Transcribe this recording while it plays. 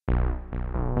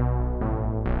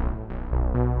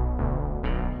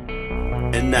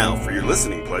And now, for your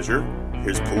listening pleasure,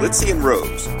 here's Polizzi and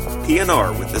Rose,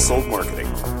 PNR with This Old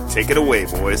Marketing. Take it away,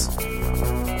 boys.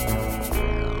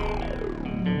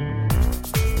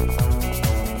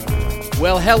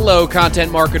 Well, hello,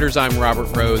 content marketers. I'm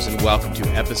Robert Rose, and welcome to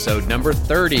episode number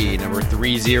 30 of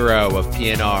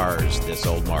PNR's This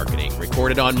Old Marketing,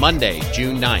 recorded on Monday,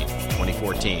 June 9th,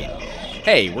 2014.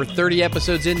 Hey, we're 30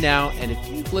 episodes in now, and if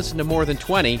you've listened to more than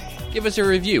 20, give us a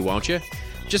review, won't you?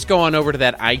 Just go on over to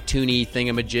that iTunes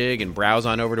thingamajig and browse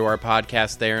on over to our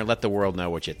podcast there and let the world know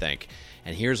what you think.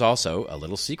 And here's also a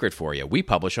little secret for you. We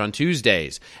publish on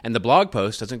Tuesdays, and the blog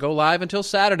post doesn't go live until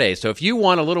Saturday. So if you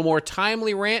want a little more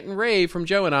timely rant and rave from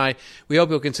Joe and I, we hope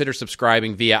you'll consider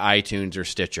subscribing via iTunes or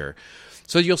Stitcher.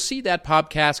 So you'll see that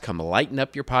podcast come lighten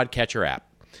up your podcatcher app.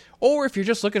 Or if you're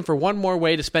just looking for one more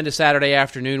way to spend a Saturday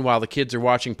afternoon while the kids are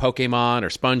watching Pokemon or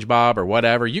SpongeBob or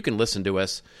whatever, you can listen to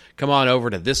us. Come on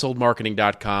over to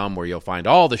thisoldmarketing.com where you'll find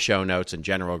all the show notes and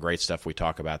general great stuff we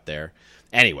talk about there.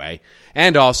 Anyway,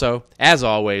 and also, as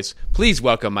always, please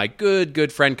welcome my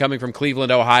good friend coming from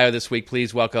Cleveland, Ohio this week.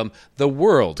 Please welcome the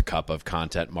World Cup of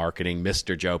Content Marketing,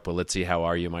 Mr. Joe Polizzi. How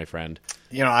are you, my friend?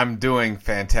 You know, I'm doing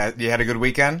fantastic. You had a good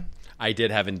weekend? I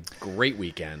did have a great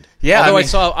weekend. Yeah,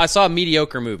 although I saw a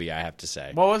mediocre movie, I have to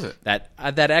say. What was it?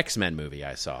 That X-Men movie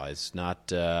I saw is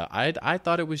not. I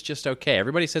thought it was just okay.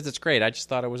 Everybody says it's great. I just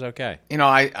thought it was okay. You know,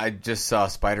 I just saw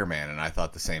Spider-Man and I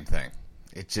thought the same thing.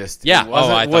 It just I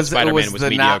thought Spider-Man was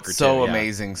the mediocre not so too. Yeah.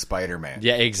 amazing Spider-Man.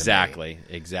 Yeah, exactly.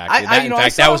 In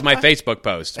fact, that was my Facebook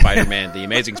post. Spider-Man, the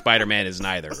Amazing Spider-Man is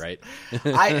neither, right?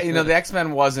 The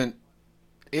X-Men wasn't.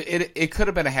 It could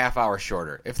have been a half hour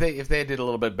shorter if they did a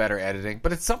little bit better editing.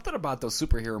 But it's something about those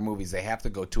superhero movies; they have to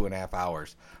go 2.5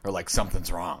 hours, or like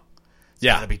something's wrong. It's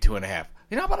got to be 2.5.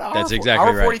 You know, about an hour. That's exactly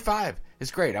hour right. 45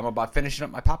 is great. I'm about finishing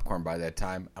up my popcorn by that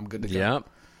time. I'm good to go.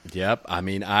 Yep. I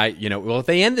mean, if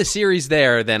they end the series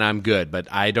there, then I'm good. But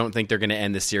I don't think they're going to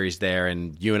end the series there.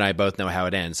 And you and I both know how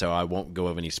it ends, so I won't go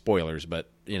over any spoilers. But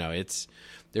there's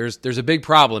a big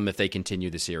problem if they continue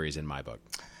the series in my book.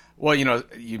 Well,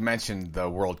 you mentioned the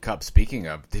World Cup. Speaking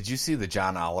of, did you see the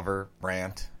John Oliver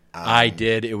rant? I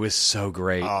did. It was so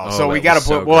great. So we got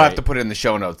to we'll have to put it in the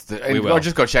show notes. We will. Or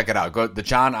just go check it out. Go the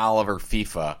John Oliver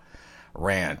FIFA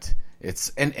rant.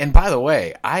 It's and by the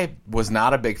way, I was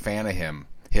not a big fan of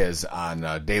his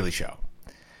on Daily Show.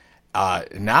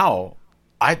 Now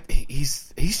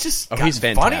he's just he's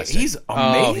fantastic. Funny. He's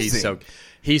amazing.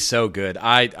 He's so good.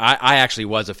 I actually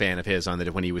was a fan of his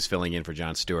when he was filling in for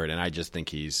Jon Stewart, and I just think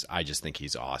he's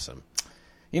awesome.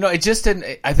 It just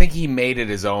didn't. I think he made it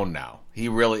his own now. He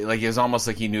really it was almost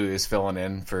like he knew he was filling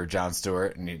in for Jon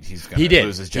Stewart, and he's going to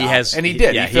lose his job. He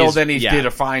did. He filled in. He did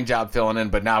a fine job filling in,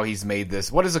 but now he's made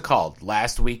this. What is it called?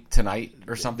 Last Week Tonight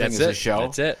or something? That's is a show.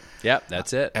 That's it. Yep,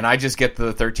 that's it. And I just get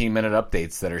the 13-minute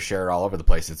updates that are shared all over the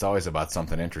place. It's always about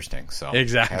something interesting. So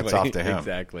exactly, hats off to him.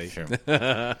 Exactly. Sure.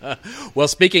 Well,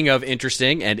 speaking of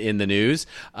interesting and in the news,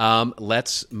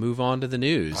 let's move on to the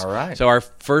news. All right. So our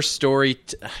first story,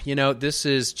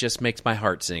 this just makes my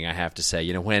heart sing. I have to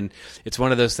say, when it's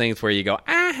one of those things where you go,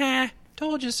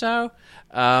 told you so.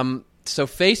 So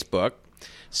Facebook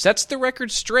sets the record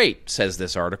straight, says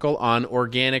this article, on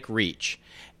organic reach,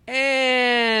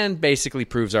 and basically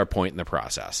proves our point in the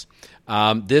process.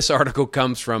 This article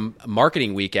comes from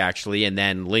Marketing Week, actually, and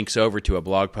then links over to a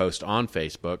blog post on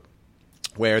Facebook,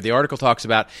 where the article talks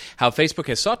about how Facebook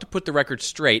has sought to put the record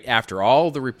straight after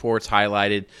all the reports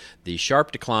highlighted the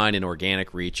sharp decline in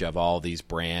organic reach of all these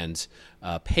brands'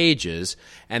 pages.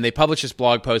 And they published this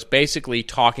blog post basically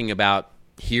talking about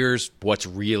here's what's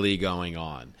really going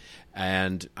on.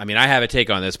 And I mean, I have a take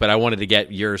on this, but I wanted to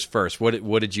get yours first.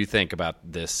 What did you think about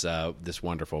this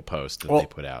wonderful post that they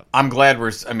put out? I'm glad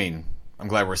we're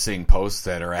seeing posts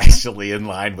that are actually in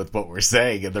line with what we're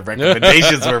saying and the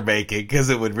recommendations we're making, because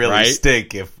it would really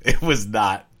stink if it was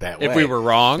not that way. If we were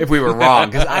wrong,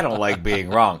 because I don't like being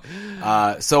wrong.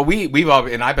 So we've all,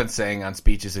 and I've been saying on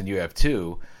Speeches, and you have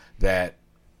too, that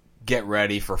get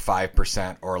ready for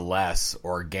 5% or less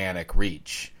organic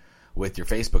reach with your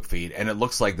Facebook feed, and it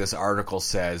looks like this article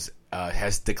says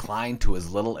has declined to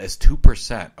as little as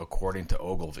 2%, according to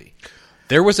Ogilvy.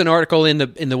 There was an article in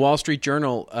the Wall Street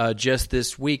Journal just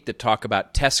this week that talked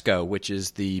about Tesco, which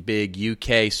is the big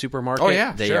UK supermarket. Oh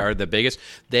yeah, they are the biggest.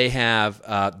 They have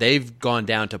they've gone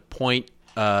down to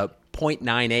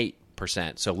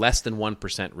 0.98%, so less than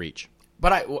 1% reach.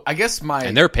 But I guess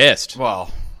and they're pissed.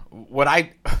 Well,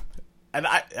 I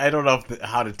don't know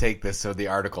how to take this. So the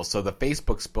article, so the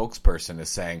Facebook spokesperson is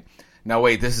saying, "Now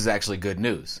wait, this is actually good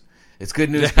news. It's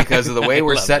good news because of the way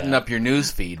we're setting up your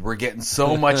news feed. We're getting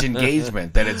so much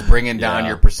engagement that it's bringing down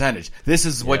your percentage. This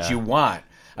is what you want.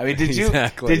 I mean, did you?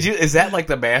 Exactly. Is that like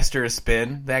the master of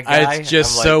spin? That guy? It's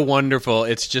just so wonderful.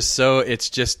 It's just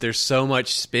there's so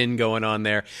much spin going on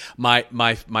there.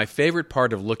 My favorite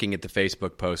part of looking at the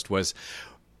Facebook post was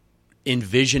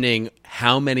envisioning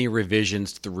how many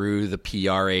revisions through the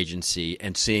PR agency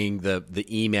and seeing the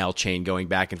email chain going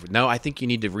back and forth. No, I think you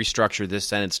need to restructure this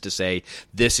sentence to say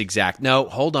this exact. No,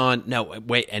 hold on. No,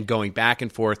 wait. And going back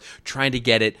and forth, trying to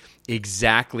get it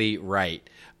exactly right.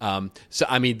 So,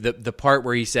 I mean, the part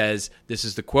where he says, this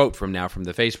is the quote from the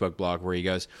Facebook blog where he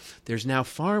goes, there's now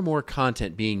far more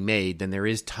content being made than there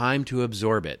is time to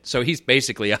absorb it. So he's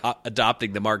basically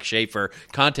adopting the Mark Schaefer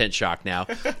content shock now.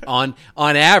 On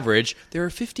average, there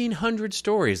are 1,500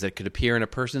 stories that could appear in a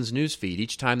person's newsfeed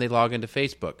each time they log into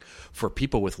Facebook. For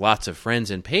people with lots of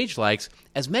friends and page likes,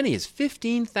 as many as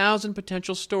 15,000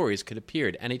 potential stories could appear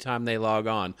at any time they log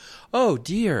on. Oh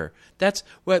dear, that's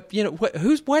what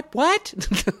what?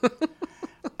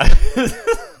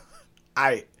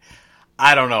 I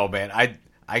don't know, man.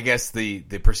 I guess the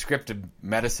prescriptive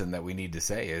medicine that we need to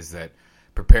say is that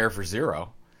prepare for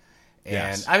zero. And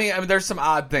Yes. I mean, there's some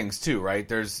odd things too, right?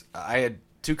 I had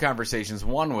two conversations.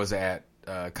 One was at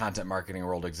Content Marketing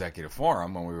World Executive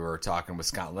Forum when we were talking with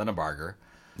Scott Linnebarger.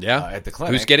 At the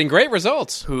clinic. Who's getting great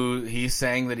results. Who he's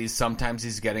saying that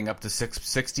he's getting up to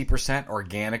 60%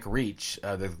 organic reach.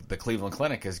 The Cleveland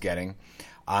Clinic is getting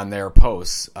on their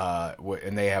posts,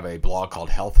 and they have a blog called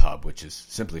Health Hub, which is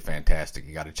simply fantastic.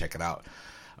 You got to check it out.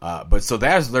 But so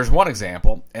there's one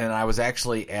example, and I was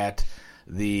actually at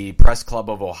the Press Club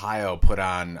of Ohio put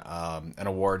on an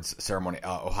awards ceremony,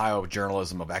 Ohio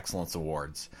Journalism of Excellence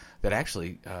Awards, that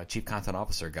actually Chief Content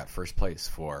Officer got first place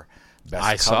for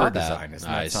best cover design. Isn't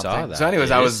that I something? saw that. So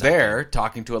anyways, It I is was there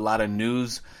talking to a lot of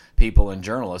news people and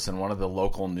journalists, and one of the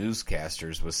local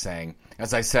newscasters was saying,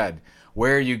 as I said,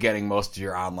 where are you getting most of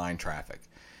your online traffic?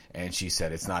 And she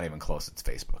said, it's not even close, it's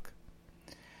Facebook.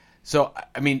 So,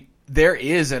 I mean, there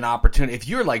is an opportunity. If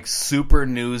you're like super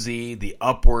newsy, the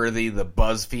Upworthy, the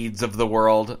BuzzFeeds of the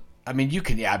world, I mean, you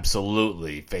can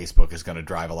absolutely, Facebook is going to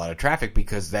drive a lot of traffic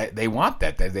because they want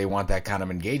that. They want that kind of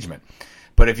engagement.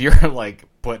 But if you're like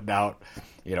putting out,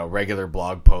 regular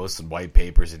blog posts and white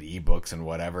papers and ebooks and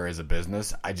whatever as a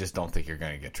business, I just don't think you're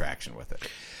going to get traction with it.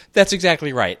 That's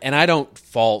exactly right. And I don't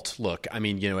fault, look, I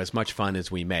mean, as much fun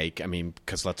as we make, I mean,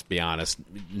 because let's be honest,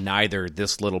 neither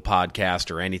this little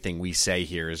podcast or anything we say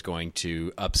here is going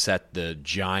to upset the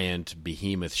giant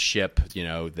behemoth ship,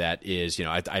 that is,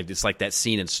 it's like that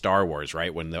scene in Star Wars,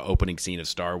 right? When the opening scene of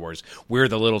Star Wars, we're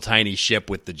the little tiny ship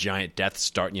with the giant Death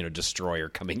Star, destroyer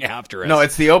coming after us. No,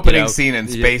 it's the opening scene in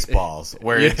Spaceballs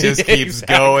where it just keeps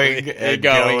going and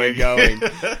going.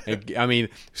 I mean,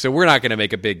 so we're not going to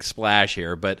make a big splash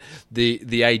here, but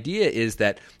the idea is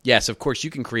that, yes, of course,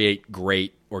 you can create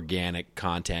great organic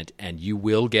content and you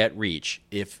will get reach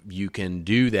if you can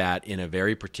do that in a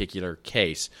very particular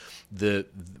case.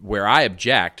 Where I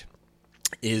object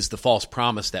is the false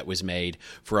promise that was made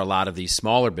for a lot of these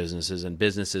smaller businesses and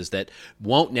businesses that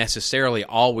won't necessarily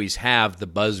always have the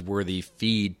buzzworthy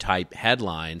feed type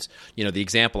headlines. The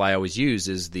example I always use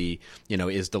is the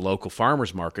local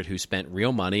farmers market who spent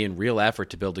real money and real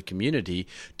effort to build a community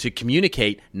to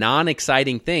communicate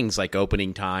non-exciting things like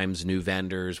opening times, new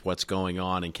vendors, what's going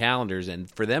on in calendars,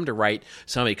 and for them to write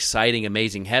some exciting,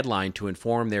 amazing headline to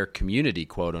inform their community,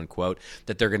 quote unquote,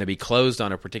 that they're going to be closed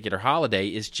on a particular holiday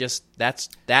is just,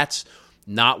 that's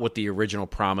not what the original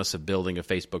promise of building a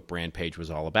Facebook brand page was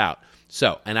all about.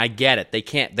 So, and I get it. They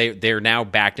can't, they're now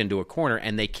backed into a corner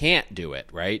and they can't do it,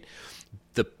 right?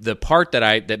 The part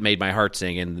that made my heart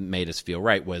sing and made us feel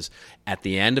right was at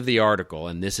the end of the article,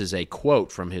 and this is a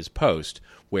quote from his post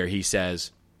where he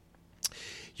says,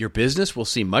 your business will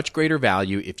see much greater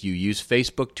value if you use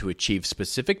Facebook to achieve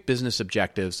specific business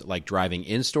objectives like driving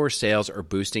in-store sales or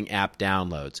boosting app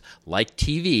downloads. Like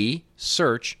TV,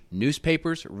 search,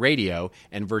 newspapers, radio,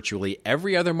 and virtually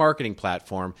every other marketing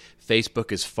platform,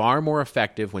 Facebook is far more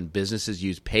effective when businesses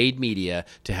use paid media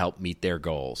to help meet their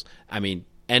goals. I mean,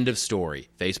 end of story.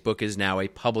 Facebook is now a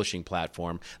publishing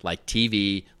platform like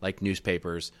TV, like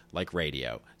newspapers, like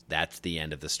radio. That's the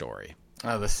end of the story.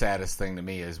 The saddest thing to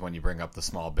me is when you bring up the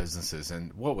small businesses.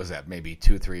 And what was that? Maybe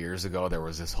 2-3 years ago, there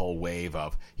was this whole wave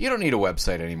of, you don't need a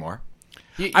website anymore.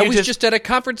 I was just at a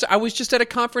conference.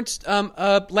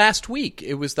 Last week.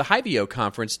 It was the Hyvio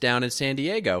conference down in San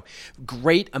Diego.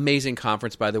 Great, amazing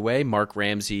conference, by the way. Mark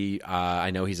Ramsey,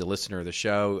 I know he's a listener of the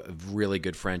show, a really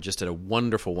good friend. Just at a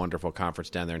wonderful, wonderful conference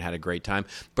down there and had a great time.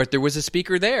 But there was a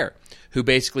speaker there who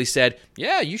basically said,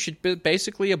 "Yeah, you should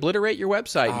basically obliterate your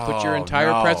website and put your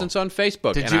entire presence on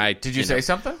Facebook." Did you say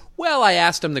something? Well, I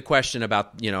asked him the question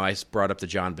about, I brought up the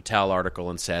John Battelle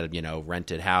article and said,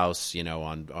 rented house,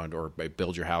 or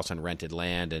build your house on rented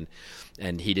land,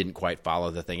 and he didn't quite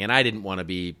follow the thing. And I didn't want to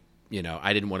be,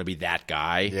 that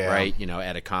guy, right?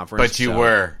 At a conference. But you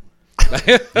were.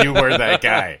 You were that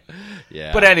guy.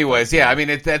 Yeah. But anyways,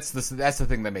 that's the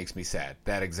thing that makes me sad.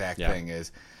 That exact thing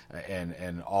is,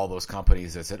 and all those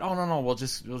companies that said, "Oh no, we'll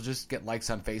just get likes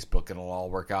on Facebook and it'll all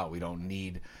work out. We don't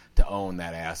need to own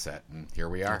that asset." And here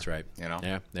we are. That's right.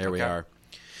 Yeah, we are.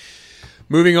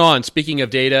 Moving on, speaking of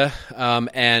data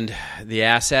and the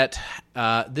asset,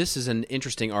 this is an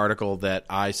interesting article that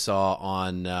I saw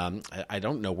on, I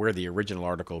don't know where the original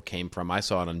article came from. I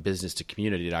saw it on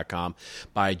businesstocommunity.com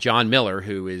by John Miller,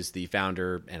 who is the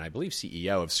founder and I believe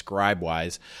CEO of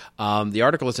Scribewise. The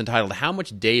article is entitled, "How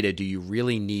Much Data Do You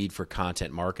Really Need for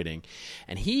Content Marketing?"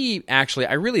 And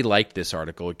I really liked this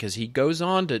article because he goes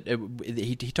on to,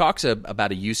 he talks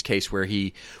about a use case where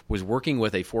he was working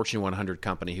with a Fortune 100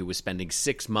 company who was spending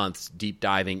 6 months deep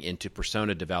diving into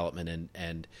persona development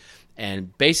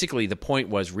and basically the point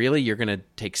was, really, you're going to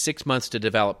take 6 months to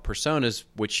develop personas,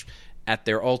 which at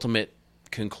their ultimate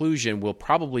conclusion will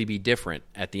probably be different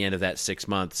at the end of that 6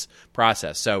 months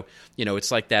process. So,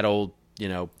 it's like that old,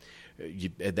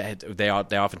 they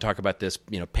often talk about this,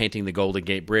 painting the Golden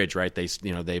Gate Bridge, right?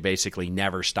 They basically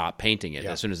never stop painting it.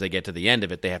 Yeah. As soon as they get to the end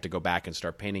of it, they have to go back and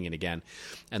start painting it again.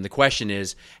 And the question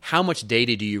is, how much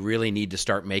data do you really need to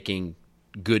start making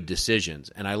good decisions?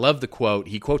 And I love the quote.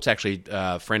 He quotes actually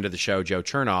a friend of the show, Joe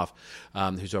Chernoff,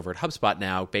 who's over at HubSpot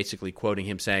now, basically quoting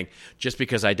him saying, "Just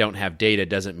because I don't have data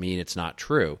doesn't mean it's not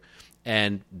true."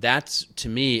 And that's, to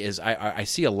me, is I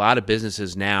see a lot of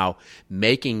businesses now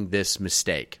making this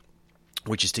mistake,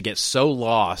 which is to get so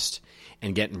lost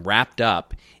and getting wrapped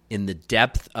up in the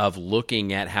depth of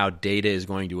looking at how data is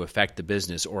going to affect the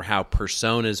business or how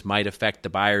personas might affect the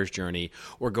buyer's journey,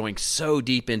 or going so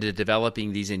deep into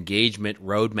developing these engagement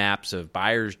roadmaps of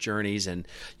buyer's journeys and,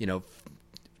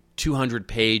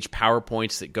 200-page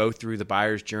PowerPoints that go through the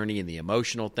buyer's journey and the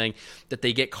emotional thing, that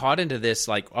they get caught into this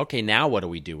like, okay, now what do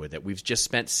we do with it? We've just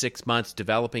spent 6 months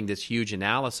developing this huge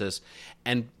analysis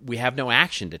and we have no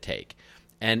action to take.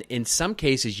 And in some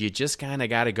cases, you just kind of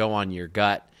got to go on your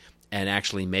gut and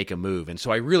actually make a move. And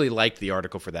so I really liked the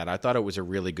article for that. I thought it was a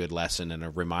really good lesson and a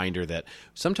reminder that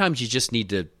sometimes you just need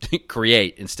to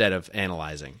create instead of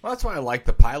analyzing. Well, that's why I like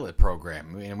the pilot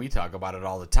program. And we talk about it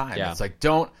all the time. Yeah. It's like,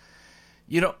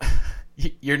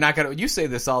 you're not going to, you say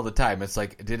this all the time. It's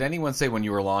like, did anyone say when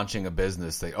you were launching a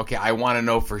business, okay, I want to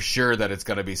know for sure that it's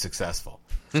going to be successful.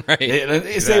 Right.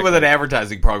 Exactly. Say with an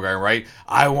advertising program, right?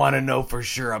 I want to know for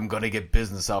sure I'm going to get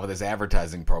business off of this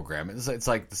advertising program. It's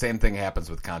like the same thing happens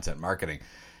with content marketing.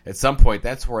 At some point,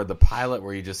 that's where the pilot,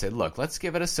 where you just say, look, let's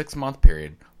give it a 6-month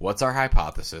period. What's our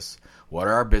hypothesis? What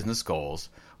are our business goals?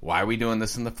 Why are we doing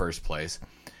this in the first place?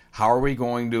 How are we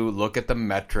going to look at the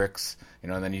metrics?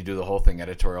 And then you do the whole thing,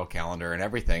 editorial calendar and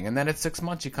everything. And then at 6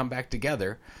 months, you come back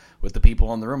together with the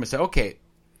people in the room and say, okay,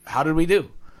 how did we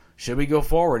do? Should we go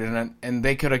forward? And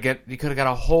you could have got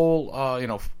a whole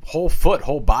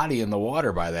whole body in the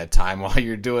water by that time while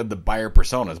you're doing the buyer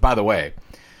personas. By the way,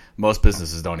 most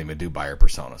businesses don't even do buyer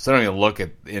personas. They don't even look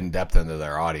at in depth into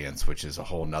their audience, which is a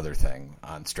whole nother thing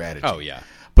on strategy. Oh yeah.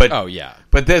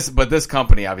 But this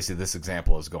company, obviously, this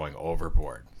example is going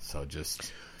overboard. So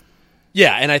just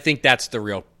and I think that's the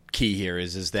real key here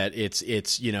is that it's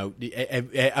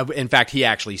in fact he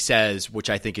actually says, which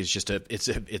I think is just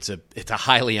it's a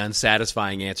highly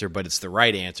unsatisfying answer, but it's the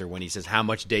right answer when he says, how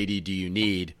much data do you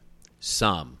need?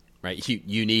 Some, right?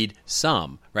 You need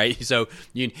some, right? So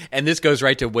and this goes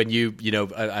right to when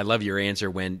I love your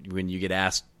answer when you get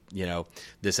asked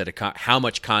this how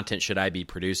much content should I be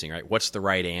producing, right? What's the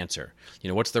right answer?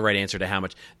 What's the right answer to how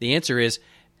much? The answer is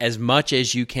as much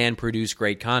as you can produce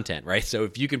great content, right? So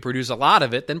if you can produce a lot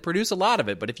of it, then produce a lot of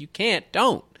it. But if you can't,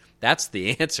 don't. That's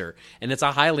the answer. And it's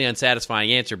a highly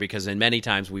unsatisfying answer because in many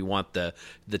times we want the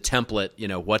template,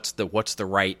 what's the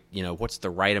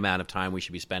right amount of time we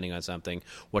should be spending on something?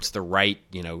 What's the right,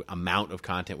 amount of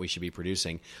content we should be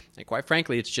producing? And quite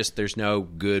frankly, it's just there's no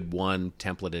good one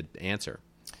templated answer.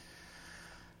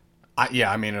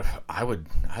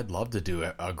 I'd love to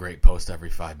do a great post every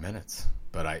 5 minutes.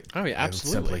 but I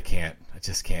absolutely. I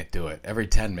just can't do it. Every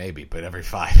 10 maybe, but every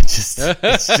 5 it's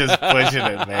just pushing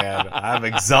it, man. I'm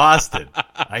exhausted.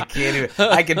 I can't even.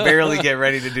 I can barely get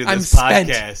ready to do this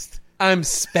podcast. I'm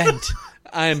spent.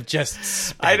 I'm just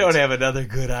spent. I don't have another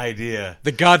good idea.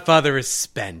 The Godfather is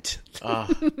spent.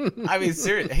 I mean,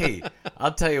 seriously. Hey,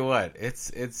 I'll tell you what.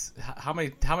 It's how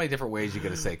many different ways you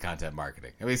going to say content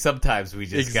marketing? I mean, sometimes we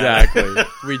just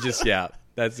we just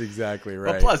That's exactly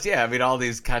right. Well, plus, I mean, all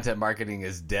these content marketing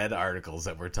is dead articles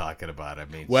that we're talking about. I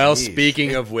mean, well, geez.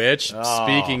 speaking of which,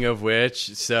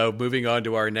 so moving on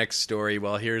to our next story.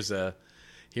 Well, here's a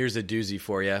doozy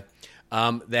for you.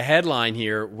 The headline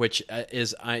here, which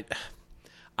is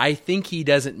I think he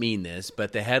doesn't mean this,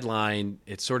 but the headline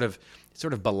it sort of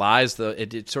belies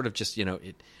it sort of just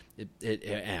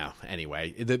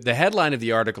anyway. The headline of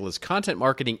the article is "Content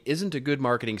marketing isn't a good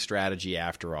marketing strategy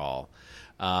after all."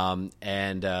 Written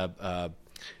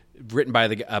by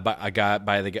a guy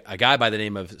by the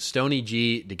name of Stony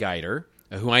G. DeGuyter,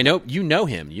 who I know you know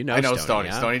him. I know Stony.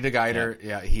 Yeah? Stony DeGuyter.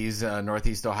 Yeah, he's a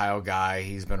Northeast Ohio guy.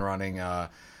 He's been running a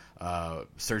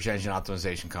search engine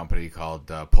optimization company called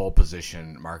Pole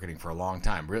Position Marketing for a long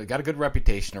time. Really got a good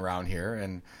reputation around here.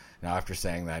 And now after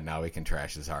saying that, now we can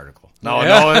trash this article. No,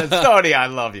 Stony, I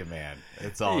love you, man.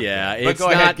 It's all good. It's go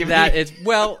not ahead, that.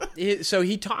 It's so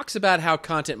he talks about how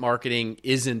content marketing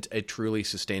isn't a truly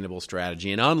sustainable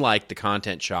strategy, and unlike the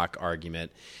content shock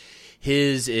argument,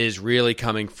 his is really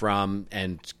coming from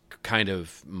and kind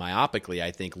of myopically,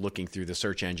 I think, looking through the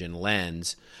search engine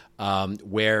lens,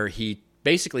 where he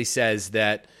basically says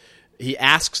that he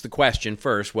asks the question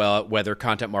first, well, whether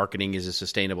content marketing is a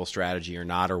sustainable strategy or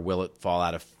not, or will it fall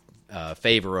out of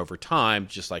favor over time,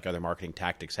 just like other marketing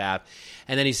tactics have.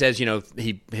 And then he says,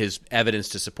 his evidence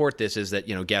to support this is that,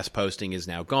 guest posting is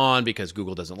now gone because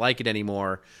Google doesn't like it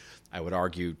anymore. I would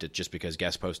argue that just because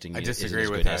guest posting isn't as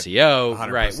good SEO,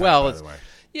 right? Well,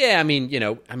 I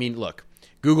mean, look,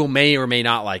 Google may or may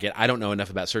not like it. I don't know enough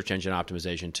about search engine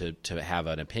optimization to have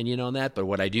an opinion on that. But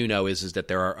what I do know is that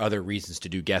there are other reasons to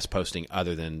do guest posting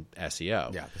other than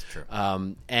SEO. Yeah, that's true.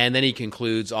 And then he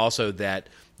concludes also that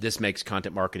this makes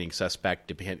content marketing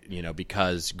suspect,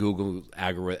 because Google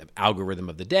algorithm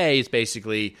of the day is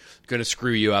basically going to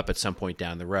screw you up at some point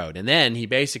down the road. And then he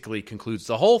basically concludes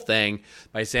the whole thing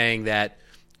by saying that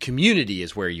community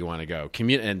is where you want to go.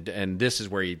 And this is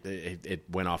where it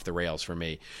went off the rails for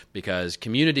me, because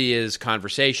community is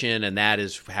conversation, and that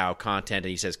is how content.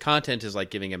 And he says content is like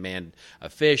giving a man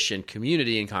a fish, and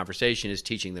community and conversation is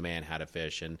teaching the man how to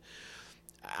fish. And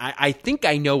I think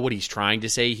I know what he's trying to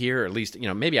say here, or at least,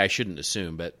 maybe I shouldn't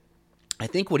assume, but I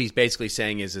think what he's basically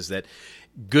saying is that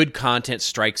good content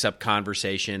strikes up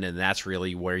conversation, and that's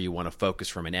really where you want to focus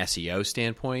from an SEO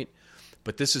standpoint.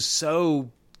 But this is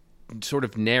so sort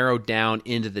of narrowed down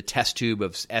into the test tube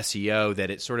of SEO that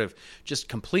it sort of just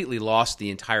completely lost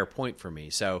the entire point for me.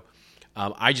 So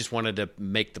I just wanted to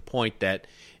make the point that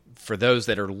for those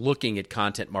that are looking at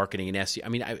content marketing and SEO, I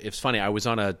mean, it's funny, I was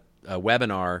on a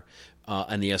webinar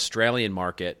on the Australian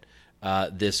market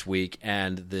this week,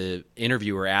 and the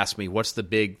interviewer asked me, what's the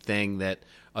big thing that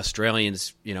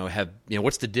Australians, have,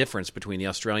 what's the difference between the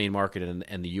Australian market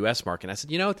and the U.S. market? And I said,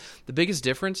 the biggest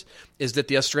difference is that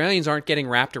the Australians aren't getting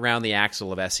wrapped around the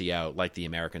axle of SEO like the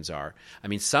Americans are. I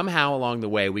mean, somehow along the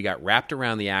way, we got wrapped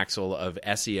around the axle of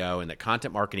SEO, and that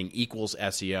content marketing equals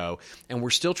SEO, and we're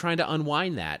still trying to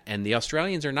unwind that. And the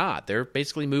Australians are not. They're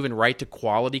basically moving right to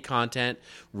quality content,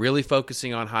 really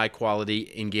focusing on high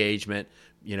quality engagement,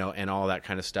 and all that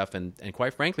kind of stuff. And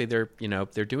quite frankly, they're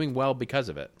doing well because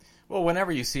of it. Well,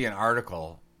 whenever you see an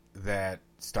article that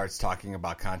starts talking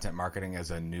about content marketing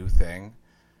as a new thing,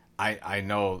 I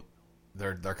know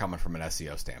they're coming from an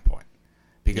SEO standpoint.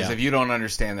 Because if you don't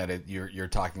understand that you're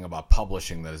talking about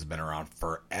publishing that has been around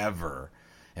forever,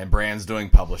 and brands doing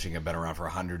publishing have been around for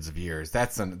hundreds of years,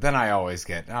 then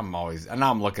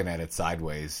I'm looking at it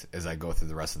sideways as I go through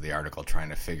the rest of the article, trying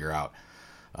to figure out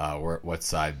what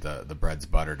side the bread's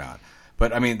buttered on.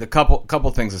 But I mean, the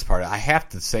couple things as part of it, I have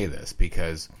to say this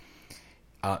because.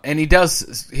 And he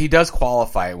does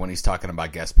qualify it when he's talking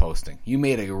about guest posting. You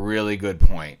made a really good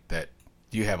point that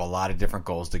you have a lot of different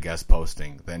goals to guest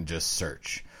posting than just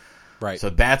search. Right.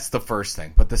 So that's the first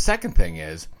thing. But the second thing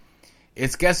is,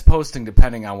 it's guest posting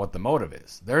depending on what the motive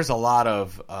is. There's a lot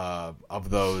of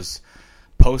those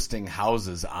posting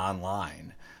houses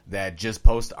online that just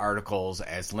post articles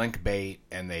as link bait,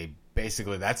 and they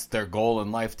basically that's their goal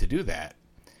in life to do that.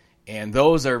 And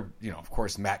those are, of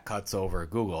course, Matt Cutts over at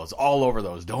Google is all over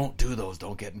those. Don't do those.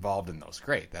 Don't get involved in those.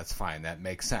 Great. That's fine. That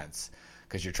makes sense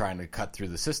because you're trying to cut through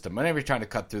the system. Whenever you're trying to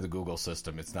cut through the Google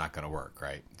system, it's not going to work,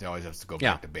 right? You always have to go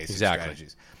back to basic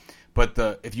strategies.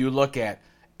 But if you look at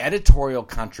editorial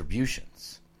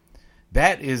contributions,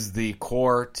 that is the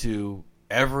core to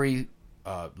every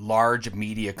large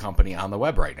media company on the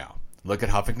web right now. Look at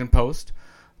Huffington Post.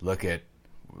 Look at,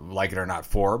 like it or not,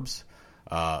 Forbes.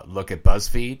 Look at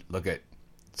BuzzFeed. Look at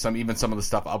even some of the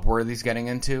stuff Upworthy's getting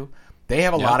into. They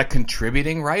have a lot of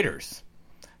contributing writers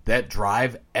that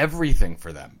drive everything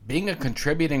for them. Being a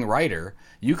contributing writer,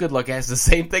 you could look at as the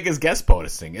same thing as guest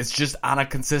posting. It's just on a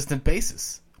consistent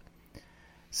basis.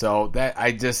 So that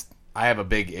I have a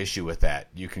big issue with that.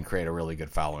 You can create a really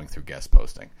good following through guest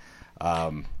posting.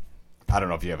 I don't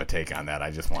know if you have a take on that.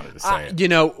 I just wanted to say it. You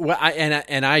know,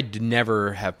 I'd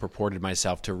never have purported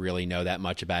myself to really know that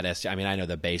much about SEO. I mean, I know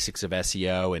the basics of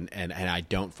SEO, and I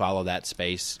don't follow that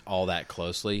space all that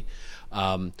closely.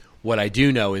 What I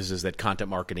do know is that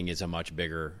content marketing is a much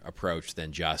bigger approach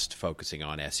than just focusing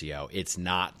on SEO. It's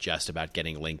not just about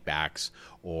getting link backs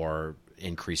or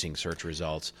increasing search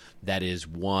results. That is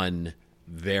one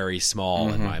very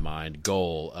small, in my mind,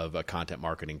 goal of a content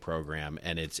marketing program,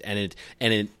 and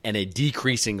a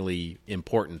decreasingly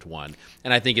important one.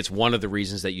 And I think it's one of the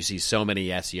reasons that you see so many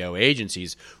SEO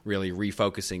agencies really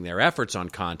refocusing their efforts on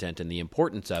content and the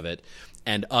importance of it,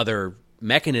 and other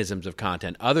mechanisms of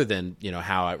content other than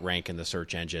how it rank in the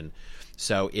search engine.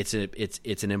 So it's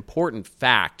an important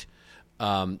fact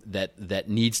that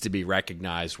needs to be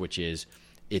recognized, which is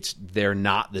they're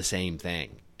not the same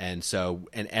thing. And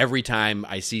every time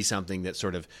I see something that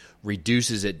sort of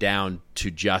reduces it down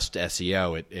to just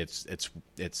SEO,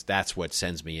 that's what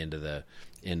sends me into the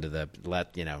I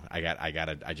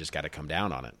just got to come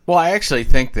down on it. Well, I actually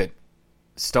think that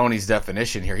Stoney's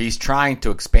definition here, he's trying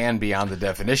to expand beyond the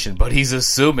definition, but he's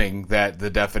assuming that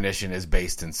the definition is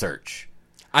based in search.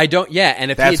 I don't. Yeah,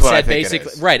 and if That's he what I had said think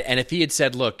basically right, and if he had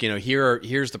said, look,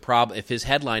 here's the problem. If his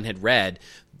headline had read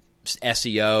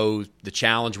SEO, the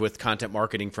challenge with content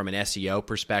marketing from an SEO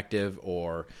perspective,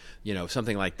 or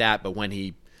something like that, but when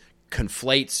he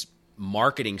conflates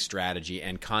marketing strategy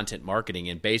and content marketing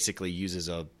and basically uses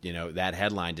that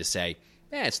headline to say,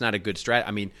 it's not a good strategy.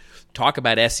 I mean, talk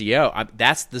about SEO.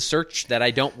 That's the search that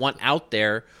I don't want out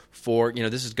there for.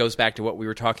 This goes back to what we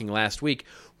were talking last week.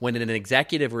 When an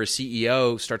executive or a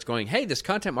CEO starts going, hey, this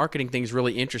content marketing thing is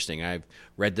really interesting. I've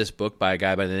read this book by a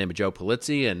guy by the name of Joe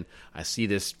Pulizzi, and I see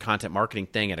this content marketing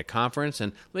thing at a conference,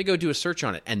 and let me go do a search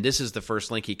on it. And this is the first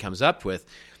link he comes up with.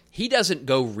 He doesn't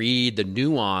go read the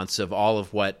nuance of all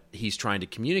of what he's trying to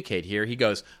communicate here. He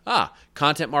goes,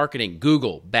 content marketing,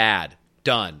 Google, bad.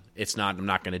 Done. It's not. I'm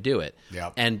not going to do it.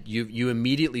 Yep. And you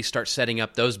immediately start setting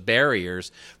up those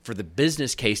barriers for the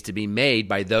business case to be made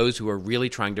by those who are really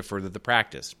trying to further the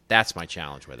practice. That's my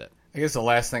challenge with it. I guess the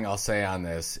last thing I'll say on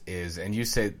this is, and you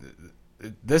say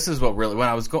this is what really, when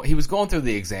I was he was going through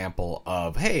the example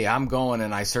of, hey, I'm going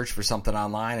and I searched for something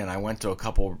online and I went to a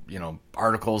couple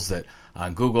articles that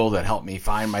on Google that helped me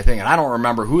find my thing, and I don't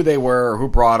remember who they were or who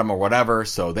brought them or whatever,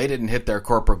 so they didn't hit their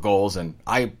corporate goals, and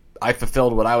I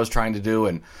fulfilled what I was trying to do,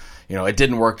 and it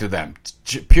didn't work to them.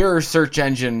 Pure search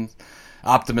engine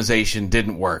optimization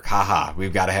didn't work.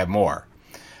 We've got to have more.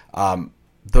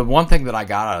 The one thing that I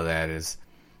got out of that is,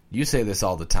 you say this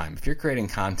all the time. If you're creating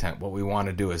content, what we want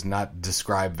to do is not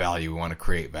describe value. We want to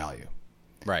create value.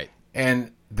 Right.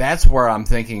 And that's where I'm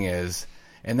thinking is,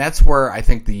 and that's where I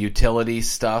think the utility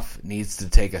stuff needs to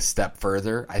take a step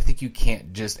further. I think you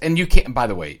can't just, and you can't, by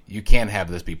the way, you can have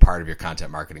this be part of your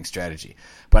content marketing strategy.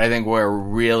 But I think where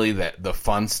really the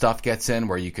fun stuff gets in,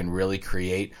 where you can really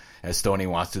create, as Stoney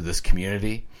wants to, this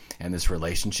community and this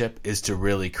relationship, is to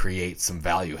really create some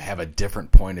value, have a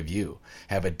different point of view,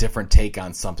 have a different take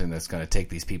on something that's going to take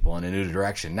these people in a new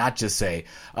direction. Not just say,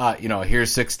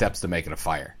 here's 6 steps to making a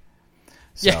fire.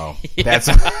 So that's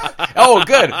oh,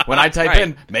 good. When I type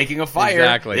in making a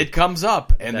fire, it comes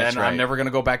up, and then I'm never going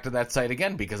to go back to that site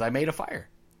again because I made a fire.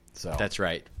 So that's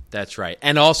right. That's right.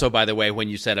 And also, by the way, when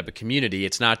you set up a community,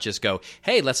 it's not just go,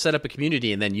 hey, let's set up a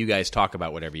community, and then you guys talk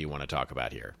about whatever you want to talk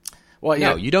about here. Well,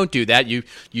 no, you don't do that.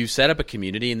 You set up a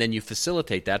community, and then you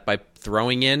facilitate that by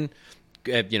throwing in,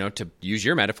 to use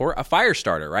your metaphor, a fire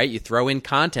starter, right? You throw in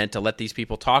content to let these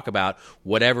people talk about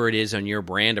whatever it is on your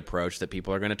brand approach that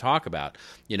people are going to talk about.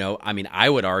 I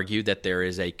would argue that there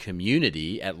is a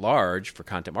community at large for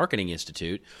Content Marketing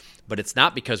Institute, but it's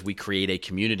not because we create a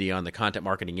community on the Content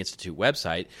Marketing Institute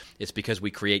website. It's because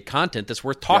we create content that's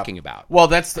worth talking about. Well,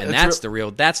 that's the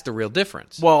real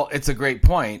difference. Well, it's a great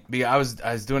point. I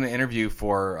was doing an interview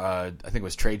for I think it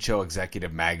was Trade Show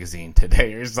Executive Magazine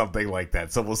today or something like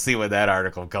that. So we'll see when that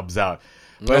article comes out.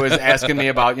 But it was asking me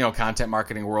about content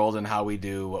marketing world and how we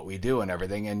do what we do and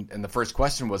everything. And the first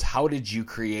question was, how did you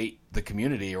create the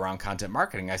community around content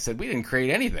marketing? I said, we didn't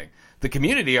create anything. The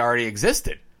community already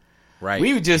existed. Right.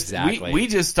 We just exactly. we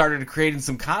just started creating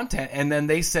some content, and then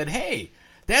they said, "Hey,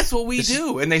 that's what we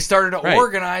do," and they started to Right.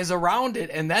 organize around it,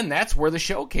 and then that's where the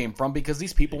show came from because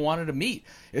these people wanted to meet.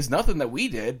 It's nothing that we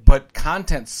did, but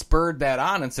content spurred that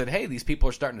on and said, "Hey, these people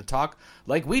are starting to talk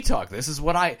like we talk. This is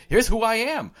here's who I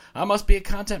am. I must be a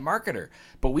content marketer."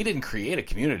 But we didn't create a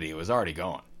community; it was already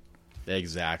going.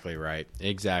 Exactly right.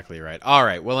 Exactly right. All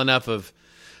right. Well, enough of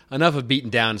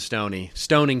beating down Stoney.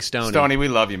 Stoning Stoney. Stoney, we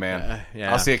love you, man.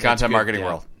 Yeah, I'll see you at Content Marketing yeah.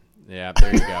 World. Yeah,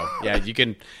 there you go. Yeah,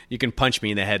 you can punch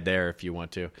me in the head there if you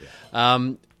want to.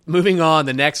 Moving on,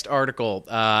 the next article,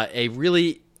 a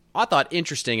really, I thought,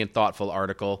 interesting and thoughtful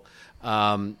article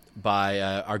by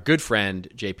our good friend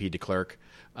JP de Klerk,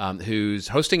 who's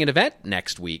hosting an event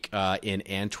next week in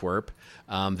Antwerp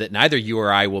that neither you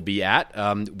or I will be at,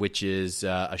 which is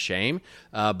a shame.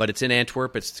 But it's in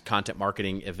Antwerp. It's a content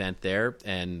marketing event there,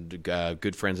 and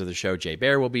good friends of the show, Jay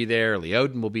Baer will be there, Lee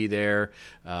Odin will be there,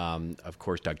 of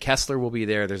course, Doug Kessler will be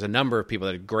there. There's a number of people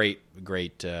that are great,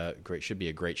 should be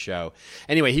a great show.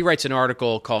 Anyway, he writes an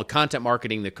article called Content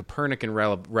Marketing, the Copernican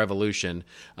Revolution.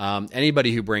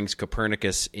 Anybody who brings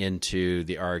Copernicus into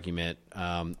the argument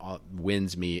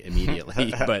wins me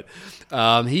immediately. But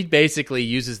he basically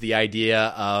uses the idea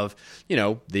of,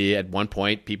 at one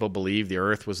point people believed the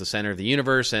Earth was the center of the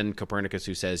universe, and Copernicus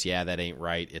who says, yeah, that ain't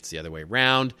right, it's the other way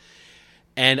around.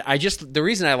 And the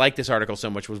reason I like this article so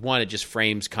much was, one, it just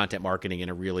frames content marketing in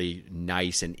a really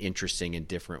nice and interesting and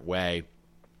different way.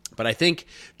 But I think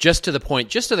just to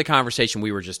the conversation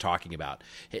we were just talking about,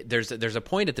 there's a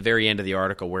point at the very end of the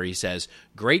article where he says,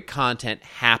 great content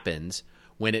happens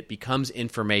when it becomes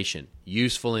information,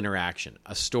 useful interaction,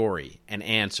 a story, an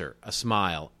answer, a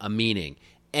smile, a meaning,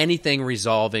 anything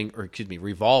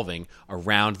revolving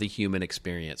around the human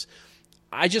experience.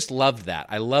 I just loved that.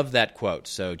 I love that quote.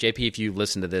 So, JP, if you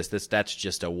listen to that's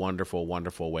just a wonderful,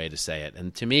 wonderful way to say it.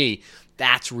 And to me,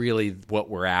 that's really what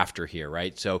we're after here,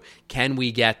 right? So, can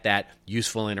we get that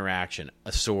useful interaction,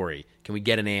 a story? Can we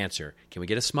get an answer? Can we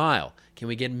get a smile? Can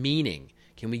we get meaning?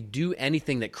 Can we do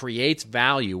anything that creates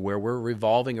value where we're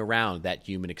revolving around that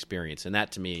human experience? And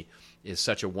that, to me, is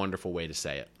such a wonderful way to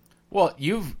say it. Well,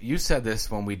 you said this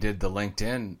when we did the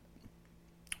LinkedIn,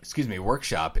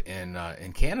 workshop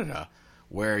in Canada,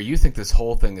 where you think this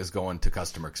whole thing is going to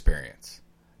customer experience.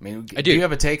 I mean, do you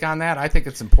have a take on that? I think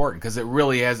it's important because it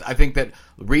really is. I think that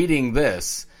reading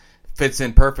this fits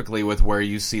in perfectly with where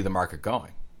you see the market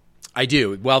going. I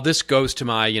do. Well, this goes to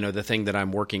my, the thing that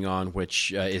I'm working on,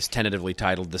 which is tentatively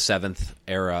titled The Seventh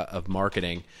Era of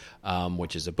Marketing,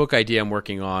 which is a book idea I'm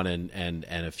working on and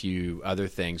a few other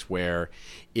things where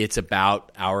it's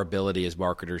about our ability as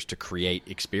marketers to create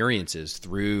experiences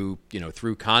through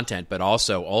content, but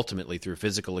also ultimately through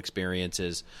physical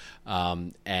experiences,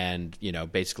 and,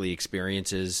 basically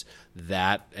experiences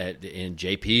that in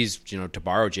JP's, to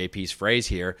borrow JP's phrase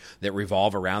here, that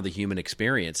revolve around the human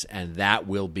experience. And that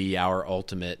will be our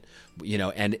ultimate,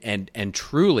 and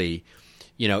truly,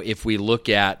 if we look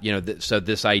at, so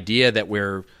this idea that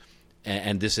we're,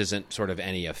 and this isn't sort of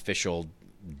any official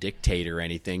dictate or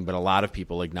anything, but a lot of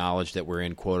people acknowledge that we're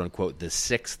in, quote unquote, the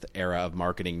sixth era of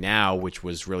marketing now, which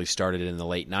was really started in the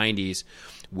late 90s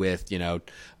with,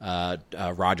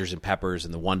 Rogers and Peppers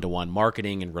and the one-to-one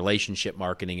marketing and relationship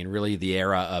marketing, and really the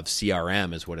era of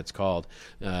CRM is what it's called,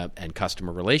 and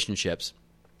customer relationships.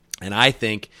 And I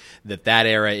think that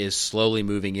era is slowly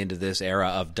moving into this era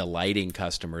of delighting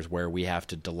customers, where we have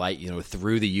to delight,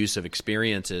 through the use of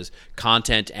experiences,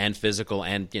 content and physical,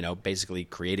 and, basically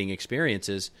creating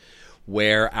experiences,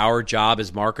 where our job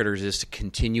as marketers is to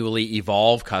continually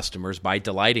evolve customers by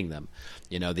delighting them.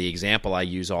 The example I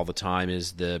use all the time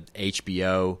is the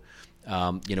HBO,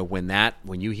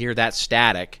 when you hear that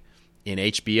static in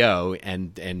HBO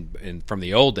and from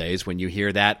the old days, when you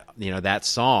hear that, that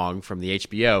song from the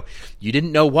HBO, you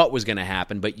didn't know what was going to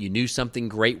happen, but you knew something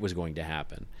great was going to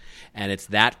happen. And it's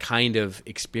that kind of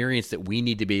experience that we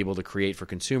need to be able to create for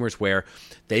consumers, where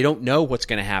they don't know what's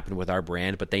going to happen with our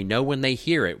brand, but they know when they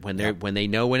hear it, when they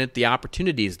know the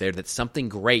opportunity is there, that something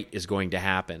great is going to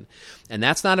happen. And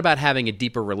that's not about having a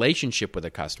deeper relationship with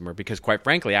a customer, because quite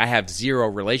frankly, I have zero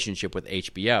relationship with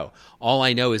HBO. All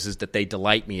I know is that they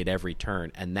delight me at every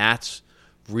turn, and that's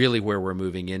really where we're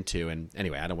moving into. And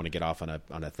anyway, I don't want to get off on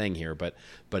a thing here, but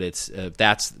it's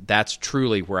that's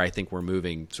truly where I think we're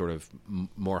moving, sort of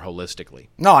more holistically.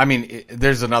 No, I mean,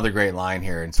 there's another great line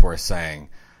here, and it's worth saying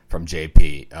from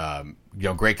JP.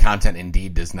 Great content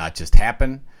indeed does not just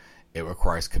happen. It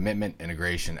requires commitment,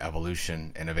 integration,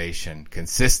 evolution, innovation,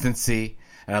 consistency,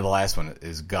 and the last one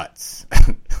is guts,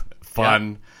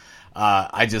 fun. Yeah.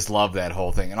 I just love that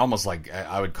whole thing, and almost like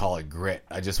I would call it grit.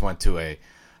 I just went to a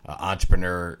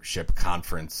entrepreneurship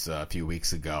conference a few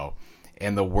weeks ago,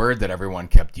 and the word that everyone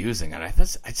kept using, and I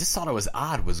just thought it was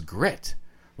odd, was grit.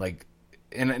 Like,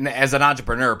 and as an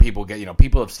entrepreneur, people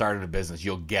have started a business,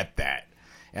 you'll get that.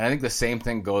 And I think the same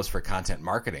thing goes for content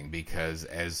marketing, because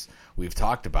as we've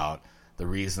talked about, the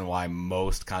reason why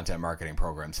most content marketing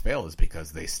programs fail is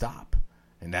because they stop.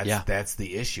 And that's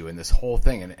the issue in this whole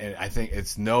thing. And I think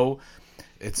it's no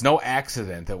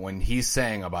accident that when he's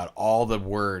saying about all the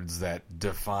words that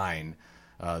define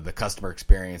the customer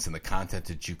experience and the content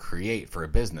that you create for a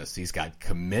business, he's got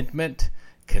commitment,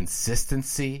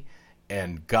 consistency,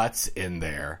 and guts in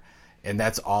there. And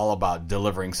that's all about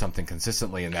delivering something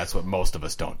consistently, and that's what most of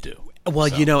us don't do.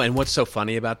 Well, and what's so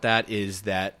funny about that is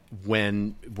that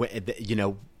when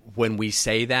we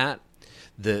say that,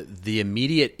 the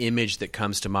immediate image that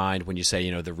comes to mind when you say,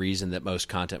 the reason that most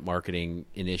content marketing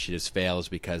initiatives fail is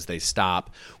because they stop,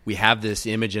 we have this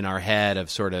image in our head of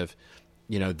sort of,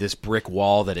 this brick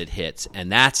wall that it hits.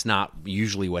 And that's not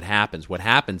usually what happens. What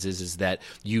happens is that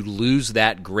you lose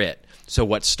that grit. So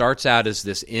what starts out as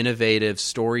this innovative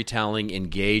storytelling,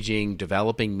 engaging,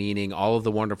 developing meaning, all of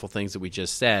the wonderful things that we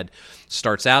just said,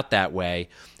 starts out that way.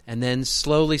 And then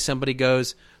slowly somebody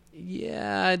goes,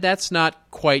 yeah, that's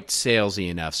not quite salesy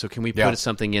enough. So can we put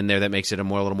something in there that makes it a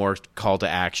little more call to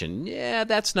action? Yeah,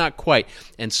 that's not quite.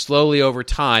 And slowly over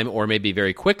time, or maybe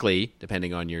very quickly,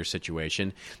 depending on your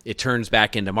situation, it turns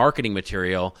back into marketing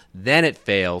material. Then it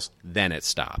fails. Then it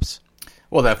stops.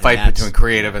 Well, that fight between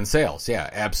creative and sales. Yeah,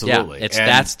 absolutely. Yeah,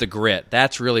 that's the grit.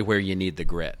 That's really where you need the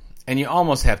grit. And you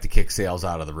almost have to kick sales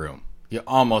out of the room. You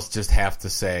almost just have to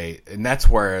say, and that's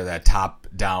where that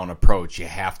top-down approach, you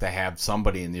have to have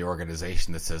somebody in the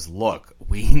organization that says, look,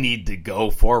 we need to go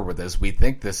forward with this. We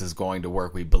think this is going to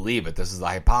work. We believe it. This is the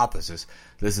hypothesis.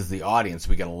 This is the audience.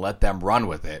 We're going to let them run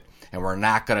with it, and we're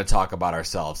not going to talk about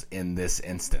ourselves in this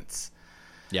instance.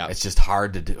 Yeah, it's just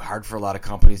hard to do. Hard for a lot of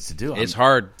companies to do. It's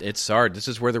hard. It's hard. This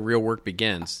is where the real work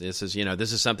begins. This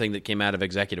is something that came out of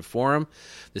Executive Forum.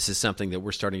 This is something that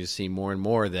we're starting to see more and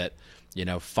more, that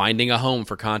finding a home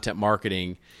for content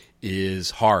marketing is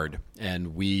hard,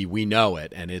 and we know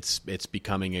it, and it's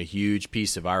becoming a huge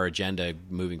piece of our agenda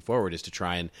moving forward, is to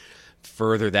try and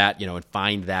further that, and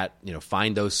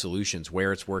find those solutions,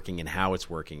 where it's working and how it's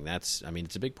working. It's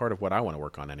a big part of what I want to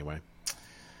work on anyway.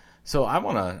 So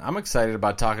I'm excited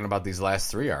about talking about these last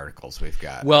three articles we've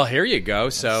got. Well, here you go.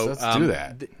 So let's do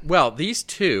that. These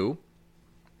two,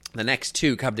 the next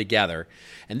two come together,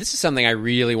 and this is something I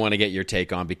really want to get your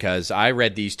take on, because I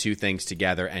read these two things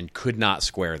together and could not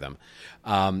square them.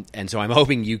 And so I'm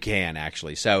hoping you can,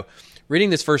 actually. So reading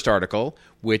this first article,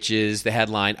 which is the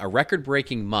headline, "A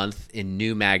Record-Breaking Month in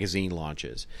New Magazine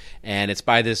Launches." And it's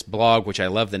by this blog, which I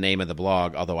love the name of the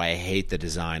blog, although I hate the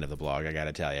design of the blog, I got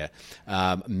to tell you.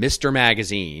 Mr.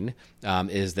 Magazine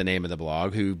is the name of the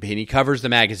blog, and he covers the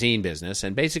magazine business.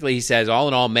 And basically he says, all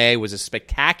in all, May was a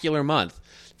spectacular month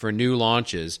for new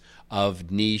launches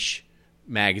of niche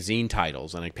magazine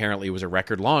titles. And apparently it was a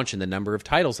record launch in the number of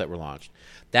titles that were launched.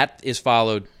 That is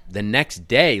followed the next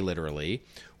day, literally,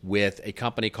 with a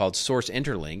company called Source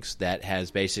Interlinks that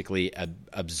has basically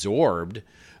absorbed,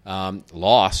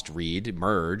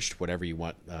 merged, whatever you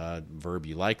want verb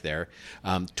you like there,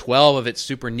 12 of its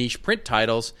super niche print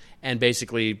titles, and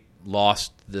basically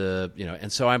lost the,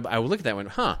 and so I would look at that and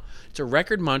went, it's a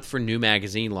record month for new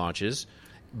magazine launches.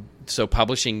 So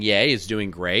publishing, yay, is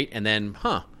doing great. And then,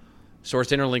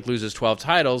 Source Interlink loses 12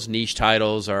 titles. Niche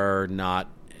titles are not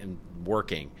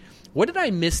working. What did I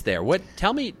miss there?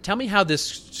 Tell me how this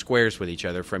squares with each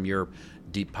other from your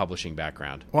deep publishing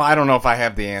background. Well, I don't know if I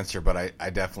have the answer, but I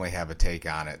definitely have a take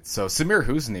on it. So Samir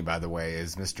Husni, by the way,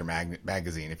 is Mr.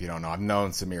 Magazine. If you don't know, I've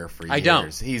known Samir for years. I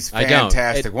don't. He's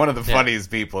fantastic. One of the funniest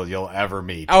people you'll ever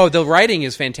meet. Oh, the writing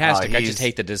is fantastic. I just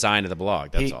hate the design of the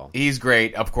blog. That's all. He's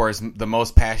great. Of course, the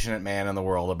most passionate man in the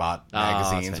world about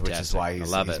magazines, which is why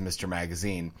he's Mr.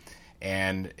 Magazine.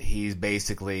 And he's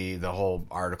basically, the whole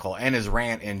article and his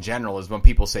rant in general is, when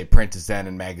people say print is dead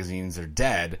and magazines are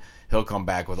dead, he'll come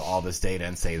back with all this data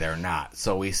and say they're not.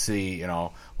 So we see,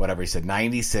 whatever he said,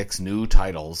 96 new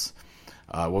titles.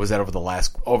 What was that over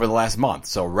the last month?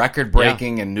 So record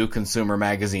breaking in new consumer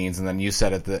magazines. And then you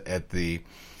said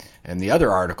in the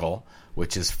other article,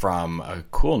 which is from a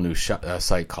cool new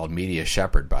site called Media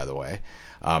Shepherd, by the way,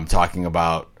 talking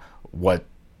about what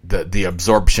the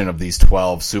absorption of these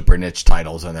 12 super niche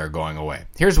titles, and they're going away.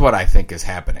 Here's what I think is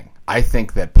happening. I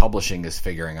think that publishing is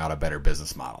figuring out a better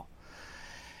business model.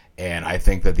 And I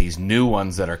think that these new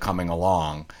ones that are coming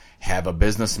along have a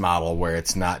business model where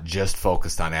it's not just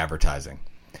focused on advertising,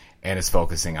 and it's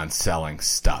focusing on selling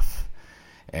stuff.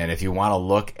 And if you want to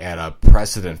look at a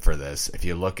precedent for this, if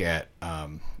you look at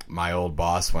my old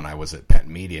boss when I was at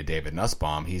Penn Media, David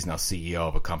Nussbaum, he's now CEO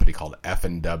of a company called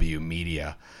F&W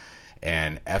Media.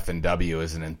 And F&W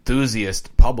is an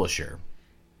enthusiast publisher.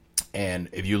 And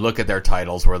if you look at their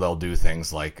titles where they'll do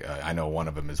things like, I know one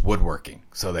of them is woodworking.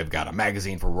 So they've got a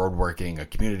magazine for woodworking, a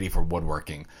community for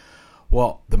woodworking.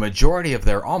 Well, the majority of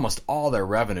almost all their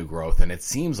revenue growth, and it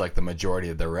seems like the majority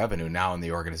of their revenue now in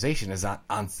the organization is not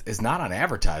on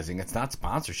advertising. It's not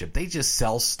sponsorship. They just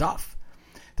sell stuff.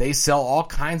 They sell all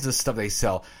kinds of stuff. They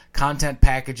sell content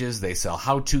packages. They sell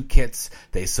how-to kits.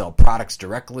 They sell products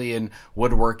directly in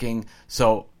woodworking.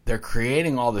 So they're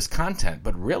creating all this content,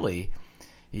 but really,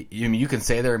 you can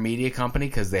say they're a media company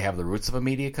because they have the roots of a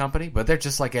media company, but they're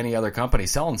just like any other company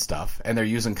selling stuff, and they're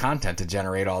using content to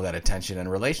generate all that attention and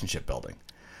relationship building.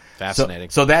 Fascinating.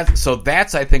 So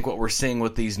that's I think what we're seeing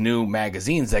with these new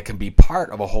magazines that can be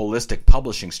part of a holistic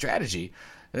publishing strategy.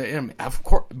 Of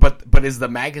course, but is the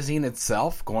magazine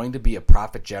itself going to be a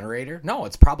profit generator? No,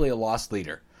 it's probably a loss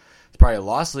leader. It's probably a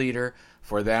loss leader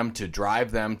for them to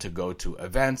drive them to go to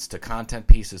events, to content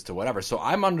pieces, to whatever. So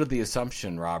I'm under the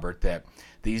assumption, Robert, that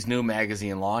these new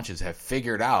magazine launches have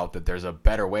figured out that there's a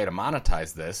better way to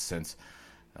monetize this, since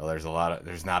there's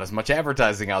not as much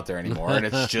advertising out there anymore, and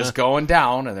it's just going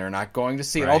down, and they're not going to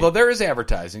see it. Right. Although there is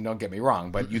advertising, don't get me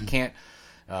wrong, but you can't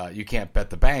bet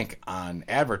the bank on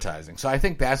advertising. So I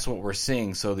think that's what we're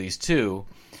seeing. So these two,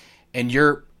 and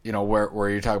where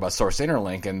you're talking about Source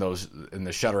Interlink and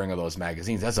the shuttering of those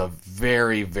magazines, that's a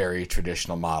very, very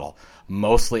traditional model,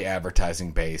 mostly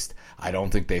advertising based. I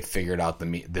don't think they've figured out the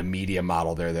media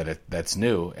model there that's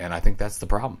new, and I think that's the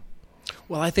problem.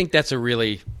 Well, I think that's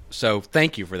so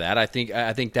thank you for that. I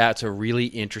think that's a really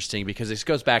interesting, because this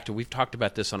goes back to, we've talked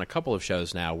about this on a couple of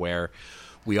shows now, where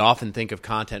we often think of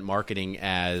content marketing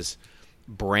as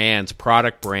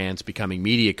product brands becoming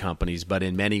media companies, but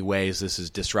in many ways this is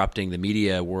disrupting the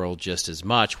media world just as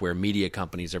much, where media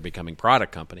companies are becoming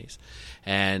product companies.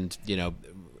 And,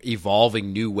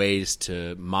 evolving new ways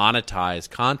to monetize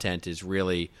content is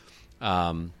really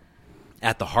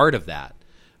at the heart of that.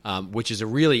 Which is a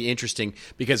really interesting,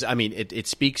 because it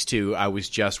speaks to, I was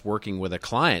just working with a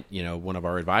client, one of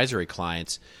our advisory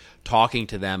clients, talking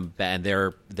to them, and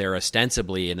they're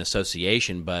ostensibly an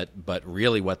association, but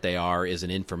really what they are is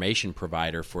an information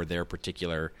provider for their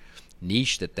particular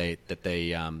niche that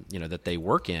they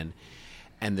work in.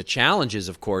 And the challenge is,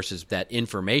 of course, is that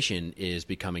information is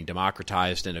becoming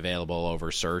democratized and available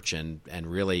over search, and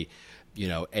really,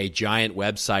 a giant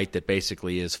website that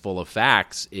basically is full of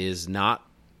facts is not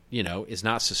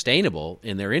sustainable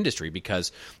in their industry,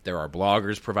 because there are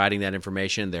bloggers providing that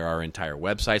information, there are entire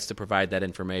websites to provide that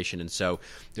information, and so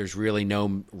there's really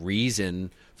no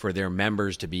reason for their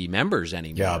members to be members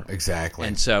anymore. Yeah, exactly.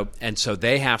 And so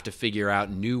they have to figure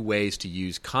out new ways to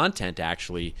use content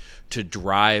actually to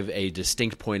drive a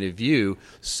distinct point of view,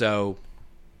 so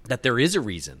that there is a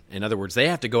reason. In other words, they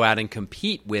have to go out and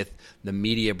compete with the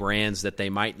media brands that they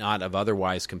might not have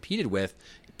otherwise competed with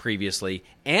previously.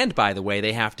 And by the way,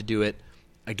 they have to do it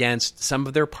against some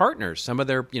of their partners. Some of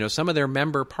their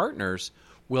member partners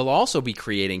will also be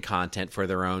creating content for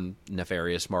their own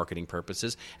nefarious marketing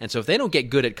purposes. And so if they don't get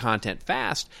good at content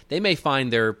fast, they may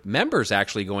find their members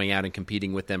actually going out and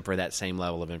competing with them for that same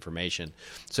level of information.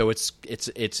 So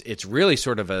it's really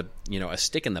sort of a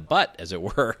stick in the butt, as it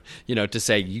were, to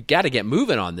say you got to get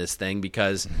moving on this thing,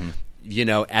 because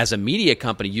as a media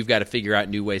company, you've got to figure out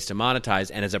new ways to monetize,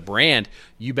 and as a brand,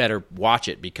 you better watch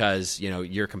it, because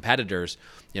your competitors,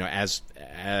 as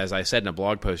I said in a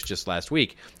blog post just last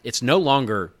week, it's no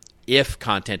longer if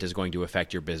content is going to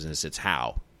affect your business, it's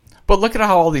how. But look at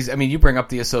how all these, you bring up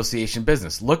the association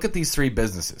business. Look at these three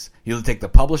businesses. You take the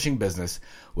publishing business,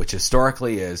 which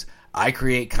historically is, I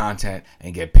create content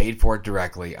and get paid for it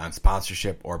directly on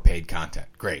sponsorship or paid content.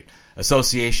 Great.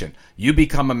 Association, you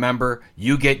become a member,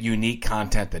 you get unique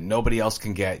content that nobody else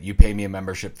can get. You pay me a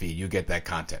membership fee, you get that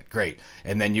content. Great.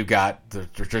 And then you got the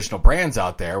traditional brands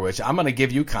out there, which I'm going to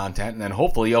give you content, and then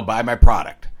hopefully you'll buy my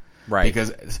product. Right.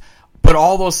 But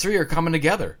all those three are coming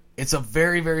together. It's a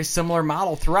very, very similar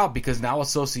model throughout, because now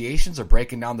associations are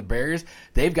breaking down the barriers.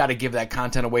 They've got to give that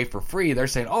content away for free. They're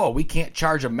saying, we can't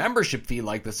charge a membership fee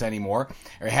like this anymore,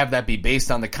 or have that be based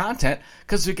on the content,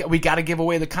 because we got to give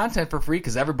away the content for free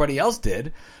because everybody else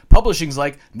did. Publishing's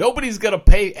like, nobody's going to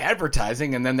pay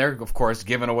advertising, and then they're, of course,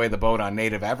 giving away the boat on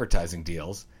native advertising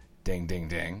deals. Ding, ding,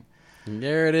 ding.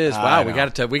 There it is. Wow,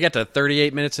 we got to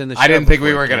 38 minutes in the show. I didn't think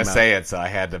we were going to say it, so I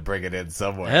had to bring it in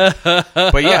somewhere.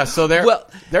 But yeah, so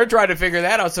they're trying to figure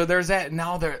that out. So there's that.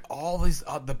 Now all these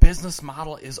the business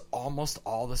model is almost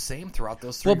all the same throughout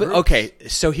those three groups. Okay,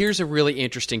 so here's a really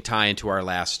interesting tie into our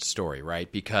last story,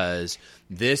 right? Because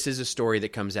this is a story that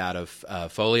comes out of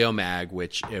Folio Mag,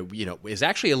 which is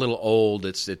actually a little old.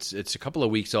 It's a couple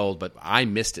of weeks old, but I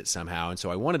missed it somehow, and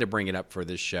so I wanted to bring it up for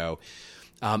this show.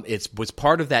 It was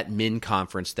part of that MIN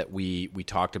conference that we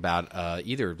talked about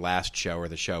either last show or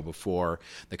the show before,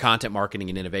 the Content Marketing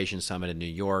and Innovation Summit in New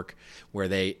York, where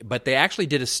they actually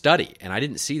did a study, and I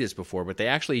didn't see this before, but they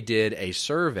actually did a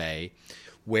survey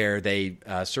where they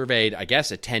surveyed, I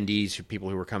guess, attendees, people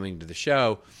who were coming to the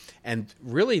show. And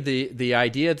really the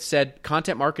idea said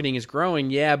content marketing is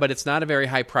growing, yeah, but it's not a very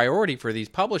high priority for these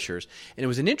publishers. And it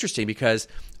was interesting because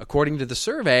according to the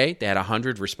survey, they had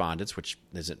 100 respondents, which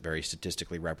isn't very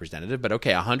statistically representative, but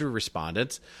okay, 100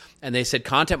 respondents. And they said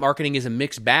content marketing is a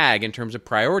mixed bag in terms of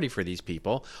priority for these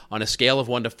people on a scale of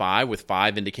 1 to 5, with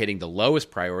 5 indicating the lowest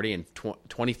priority and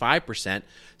 25%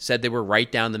 said they were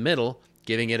right down the middle,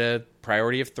 giving it a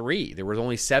priority of 3. There was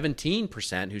only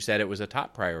 17% who said it was a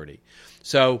top priority.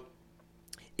 So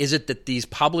is it that these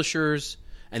publishers,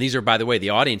 and these are, by the way,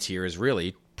 the audience here is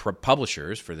really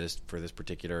publishers for this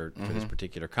particular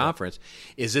conference,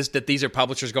 is this that these are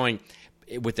publishers going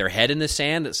with their head in the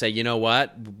sand that say, you know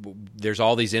what, there's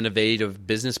all these innovative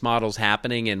business models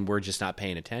happening and we're just not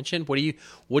paying attention? What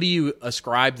do you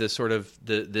ascribe the sort of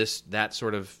that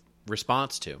sort of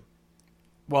response to?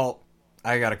 Well,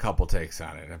 I got a couple takes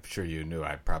on it. I'm sure you knew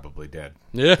I probably did.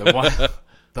 Yeah.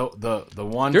 The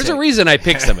one. There's a reason I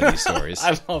picked some of these stories.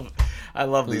 I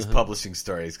love these publishing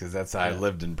stories because that's how I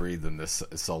lived and breathed in this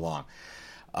so long.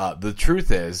 The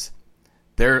truth is,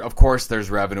 of course, there's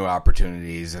revenue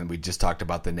opportunities, and we just talked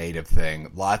about the native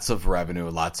thing. Lots of revenue,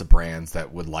 lots of brands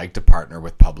that would like to partner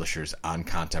with publishers on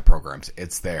content programs.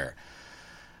 It's there,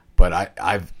 but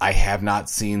I have not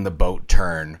seen the boat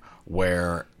turn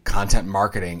where content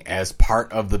marketing as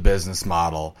part of the business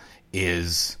model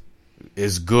is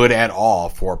good at all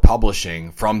for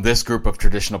publishing from this group of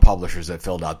traditional publishers that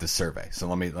filled out this survey. So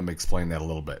let me explain that a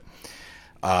little bit.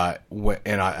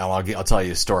 And I'll tell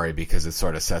you a story because it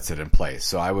sort of sets it in place.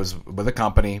 So I was with a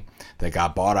company that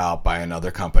got bought out by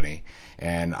another company,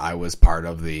 and I was part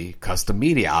of the custom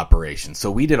media operation.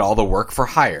 So we did all the work for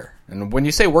hire. And when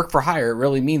you say work for hire, it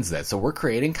really means that. So we're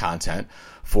creating content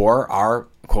for our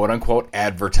quote-unquote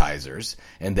advertisers,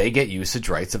 and they get usage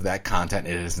rights of that content.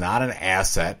 It is not an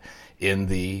asset in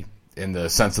the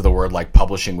sense of the word, like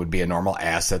publishing would be a normal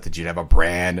asset that you'd have a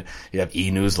brand, you'd have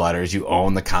e-newsletters, you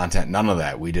own the content. None of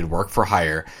that. We did work for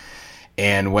hire.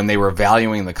 And when they were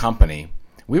valuing the company,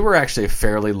 we were actually a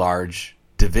fairly large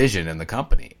division in the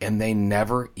company, and they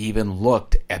never even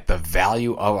looked at the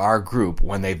value of our group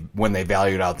when they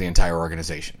valued out the entire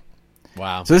organization.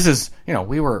 Wow. So this is,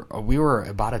 we were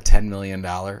about a $10 million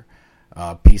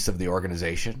piece of the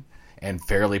organization and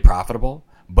fairly profitable,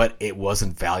 but it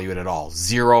wasn't valued at all.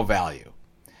 Zero value.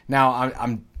 Now,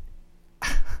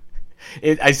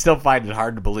 I still find it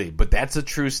hard to believe, but that's a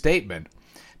true statement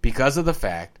because of the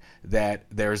fact that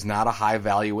there's not a high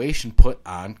valuation put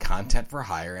on content for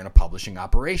hire in a publishing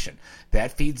operation.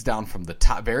 That feeds down from the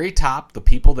top, very top, the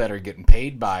people that are getting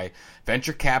paid by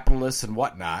venture capitalists and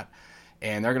whatnot,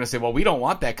 and they're going to say, well, we don't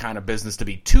want that kind of business to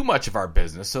be too much of our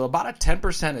business, so about a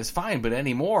 10% is fine, but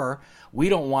anymore, we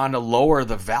don't want to lower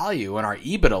the value in our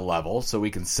EBITDA level so we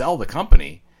can sell the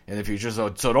company in the future, so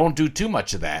don't do too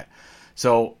much of that.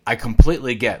 So I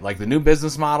completely get, like the new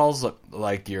business models,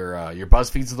 like your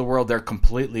BuzzFeeds of the world, they're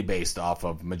completely based off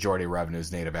of majority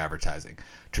revenues native advertising.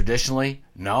 Traditionally,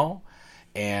 no.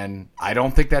 And I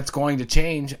don't think that's going to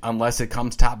change unless it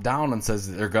comes top down and says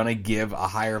they're going to give a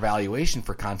higher valuation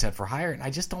for content for hire. And I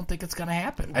just don't think it's going to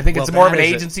happen. I think it's more of an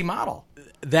agency model.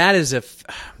 That is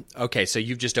okay, so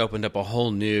you've just opened up a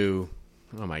whole new,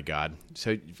 oh my God.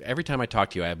 So every time I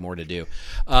talk to you, I have more to do.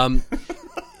 Let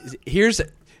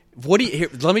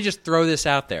me just throw this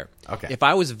out there. Okay. If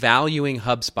I was valuing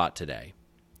HubSpot today,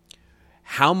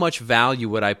 how much value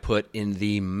would I put in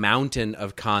the mountain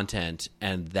of content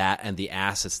and the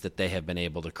assets that they have been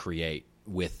able to create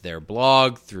with their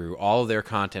blog, through all of their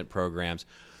content programs?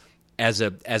 As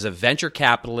a venture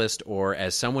capitalist or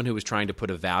as someone who was trying to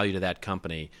put a value to that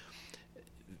company,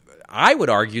 I would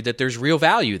argue that there's real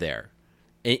value there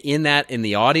in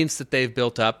the audience that they've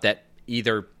built up, that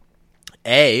either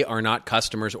A, are not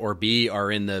customers, or B, are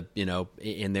in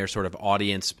their sort of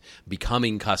audience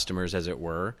becoming customers, as it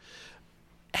were.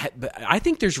 I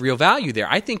think there's real value there.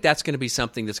 I think that's going to be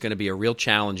something that's going to be a real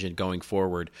challenge in going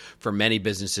forward for many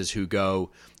businesses who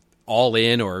go all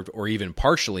in or even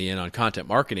partially in on content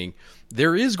marketing,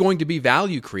 there is going to be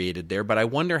value created there. But I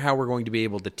wonder how we're going to be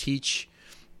able to teach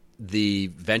the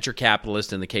venture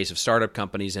capitalist in the case of startup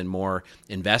companies and more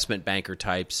investment banker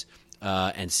types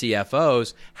and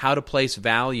CFOs how to place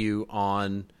value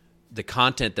on the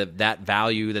content that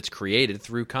value that's created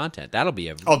through content. That'll be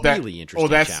a really interesting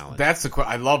challenge.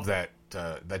 I love that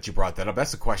you brought that up.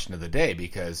 That's the question of the day,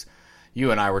 because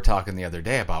you and I were talking the other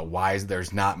day about why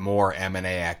there's not more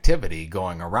M&A activity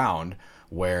going around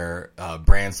where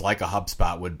brands like a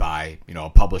HubSpot would buy, a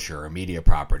publisher or a media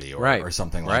property or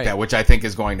something like that, which I think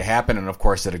is going to happen. And of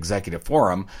course, at Executive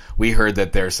Forum, we heard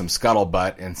that there's some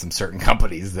scuttlebutt in some certain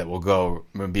companies that will go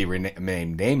be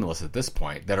named nameless at this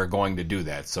point that are going to do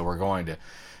that. So we're going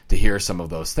to hear some of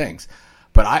those things.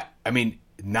 But I mean,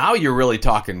 now you're really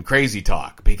talking crazy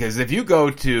talk, because if you go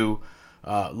to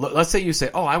let's say you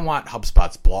say, I want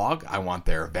HubSpot's blog, I want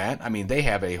their event. I mean, they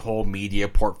have a whole media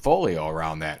portfolio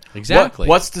around that. Exactly.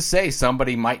 What's to say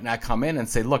somebody might not come in and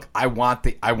say, look, I want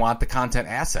the content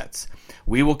assets.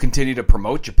 We will continue to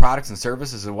promote your products and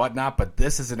services and whatnot, but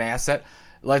this is an asset.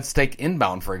 Let's take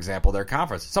Inbound, for example, their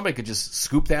conference. Somebody could just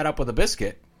scoop that up with a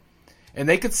biscuit and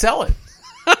they could sell it.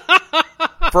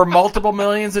 For multiple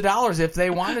millions of dollars if they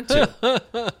wanted to,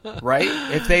 right?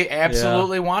 If they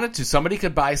absolutely wanted to. Somebody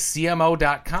could buy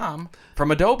CMO.com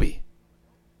from Adobe.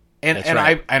 And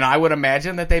I would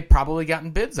imagine that they've probably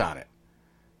gotten bids on it.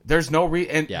 There's no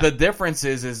the difference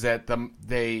is that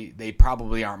they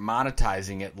probably aren't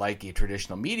monetizing it like a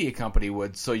traditional media company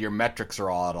would, so your metrics are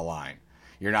all out of line.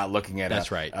 You're not looking at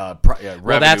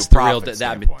revenue, that's the real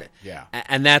standpoint.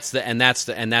 And that's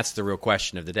the real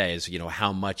question of the day is,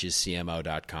 how much is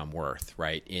CMO.com worth,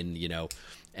 right? In the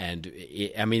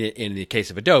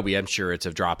case of Adobe, I'm sure it's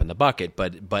a drop in the bucket,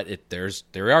 but there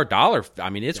are dollar.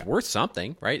 I mean, it's worth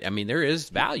something, right? I mean, there is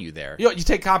value there. You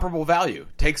take comparable value.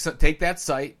 Take that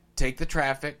site, take the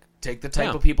traffic, take the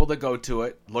type of people that go to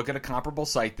it. Look at a comparable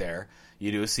site there.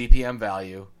 You do a CPM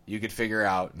value. You could figure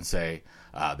out and say,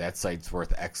 that site's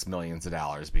worth X millions of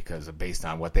dollars because based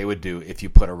on what they would do if you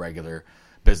put a regular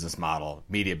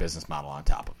media business model on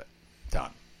top of it.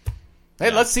 Done.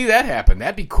 Hey, let's see that happen.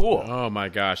 That'd be cool. Oh my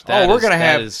gosh! We're gonna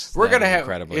have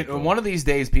incredibly cool. One of these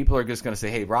days. People are just gonna say,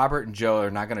 "Hey, Robert and Joe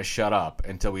are not gonna shut up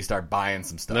until we start buying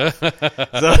some stuff." So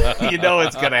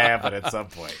it's gonna happen at some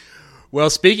point. Well,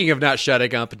 speaking of not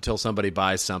shutting up until somebody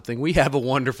buys something, we have a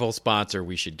wonderful sponsor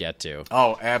we should get to.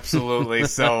 Oh, absolutely.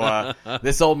 So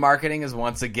This Old Marketing is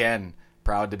once again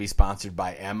proud to be sponsored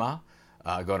by Emma.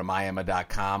 Go to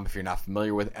myemma.com if you're not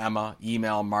familiar with Emma,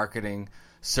 email marketing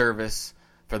service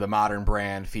for the modern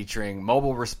brand featuring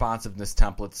mobile responsiveness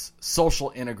templates,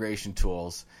 social integration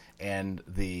tools, and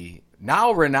the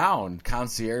now renowned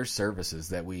concierge services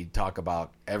that we talk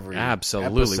about every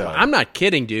episode. I'm not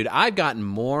kidding, dude. I've gotten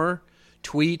more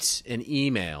tweets and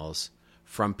emails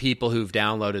from people who've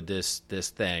downloaded this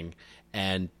thing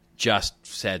and just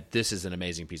said this is an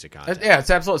amazing piece of content. Yeah, it's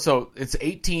absolutely. So it's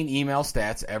 18 email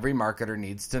stats every marketer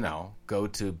needs to know. Go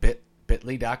to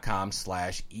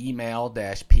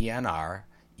bit.ly.com/email-PNR,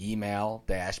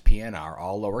 email-PNR,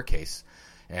 all lowercase,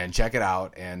 and check it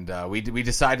out. And we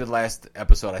decided last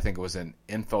episode, I think it was an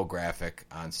infographic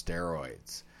on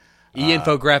steroids.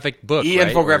 E-infographic book,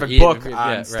 E-infographic book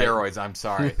on steroids. I'm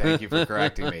sorry. Thank you for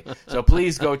correcting me. So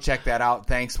please go check that out.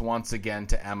 Thanks once again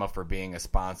to Emma for being a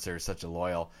sponsor, such a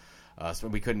loyal. So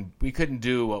we couldn't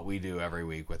do what we do every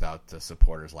week without the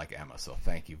supporters like Emma. So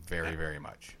thank you very, very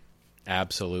much.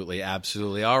 Absolutely,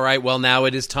 absolutely. All right, well, now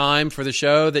it is time for the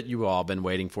show that you've all been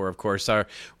waiting for, of course, our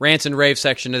rants and rave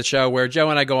section of the show where Joe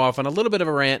and I go off on a little bit of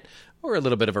a rant or a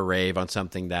little bit of a rave on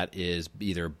something that is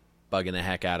either bugging the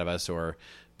heck out of us or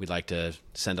we'd like to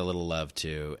send a little love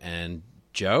to. And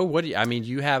Joe, do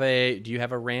you have a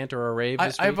rant or a rave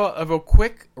this week? I have a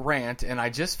quick rant, and I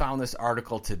just found this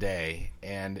article today,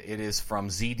 and it is from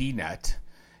ZDNet,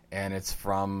 and it's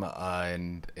from a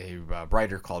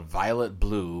writer called Violet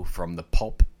Blue from the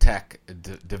Pulp Tech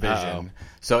division. Uh-oh.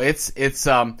 So it's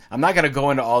I'm not going to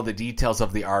go into all the details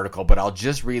of the article, but I'll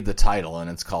just read the title, and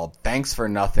it's called "Thanks for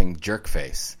Nothing,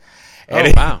 Jerkface."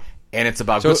 Wow. And it's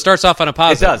about it starts off on a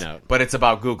positive note. But it's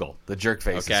about Google. The jerk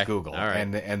face is Google. All right.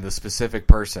 And the specific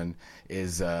person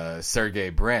is Sergey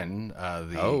Brin,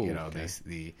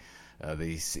 the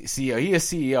CEO. He is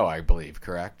CEO, I believe,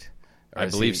 correct? I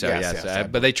believe so, yes.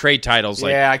 But they trade titles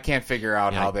I can't figure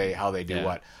out how they do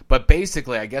what. But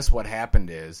basically, I guess what happened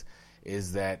is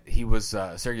that he was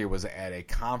Sergey was at a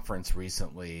conference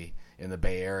recently in the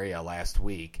Bay Area last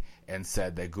week and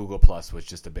said that Google Plus was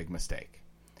just a big mistake.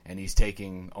 And he's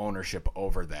taking ownership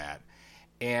over that.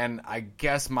 And I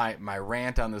guess my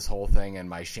rant on this whole thing and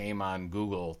my shame on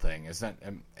Google thing is that,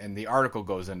 and the article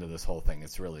goes into this whole thing.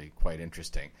 It's really quite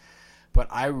interesting. But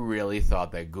I really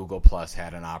thought that Google Plus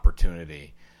had an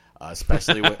opportunity,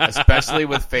 especially with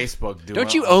Facebook doing.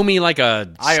 Don't you owe me like a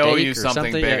steak I owe you or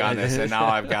something big on this, and now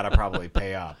I've got to probably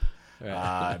pay up.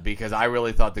 Because I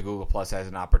really thought the Google Plus has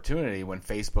an opportunity when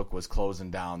Facebook was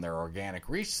closing down their organic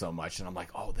reach so much. And I'm like,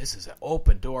 oh, this is an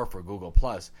open door for Google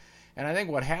Plus. And I think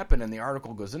what happened, and the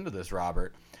article goes into this,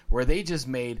 Robert, where they just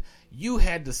made, you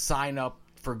had to sign up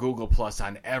for Google Plus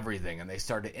on everything, and they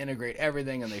started to integrate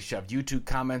everything, and they shoved YouTube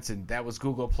comments, and that was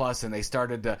Google Plus, and they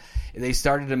started to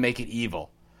make it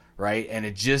evil, right? And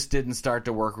it just didn't start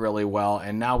to work really well,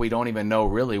 and now we don't even know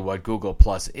really what Google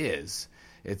Plus is.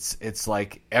 It's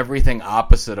like everything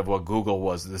opposite of what Google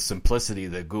was, the simplicity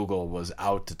that Google was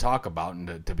out to talk about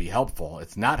and to be helpful.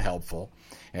 It's not helpful,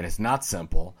 and it's not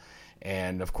simple.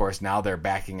 And, of course, now they're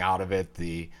backing out of it.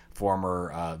 The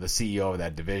former the CEO of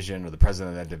that division or the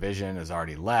president of that division has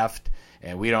already left,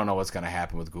 and we don't know what's going to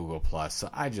happen with Google Plus. So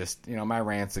I just, my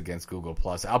rants against Google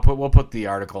Plus. We'll put the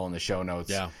article in the show notes.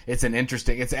 Yeah. It's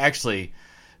actually,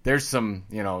 there's some,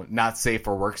 not safe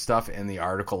for work stuff in the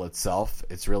article itself.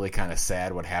 It's really kind of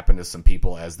sad what happened to some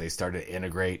people as they started to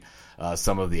integrate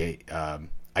some of the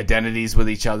identities with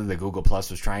each other that Google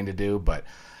Plus was trying to do. But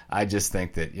I just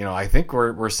think that, I think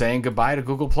we're saying goodbye to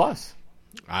Google Plus.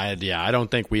 I don't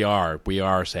think we are. We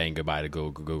are saying goodbye to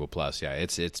Google Plus. Yeah,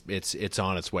 it's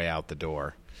on its way out the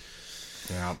door.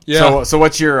 Yeah. So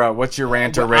what's your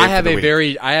rant or rave? I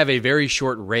have a very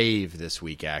short rave this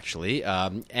week actually,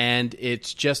 and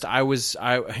it's just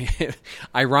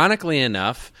ironically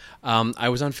enough, I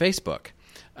was on Facebook.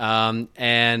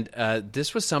 And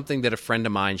this was something that a friend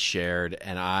of mine shared,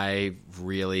 and I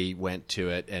really went to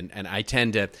it. And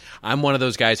I'm one of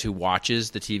those guys who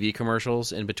watches the TV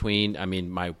commercials in between. I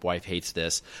mean, my wife hates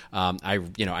this. I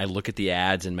look at the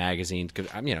ads in magazines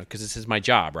because this is my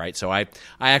job, right? So I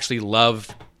actually love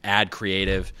ad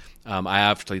creative. I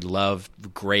actually love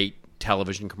great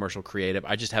television commercial creative.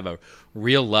 I just have a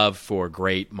real love for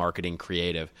great marketing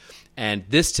creative. And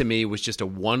this to me was just a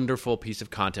wonderful piece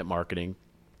of content marketing.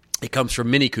 It comes from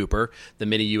Mini Cooper, the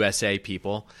Mini USA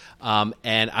people.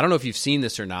 And I don't know if you've seen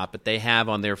this or not, but they have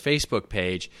on their Facebook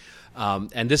page,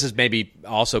 and this is maybe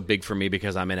also big for me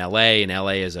because I'm in LA, and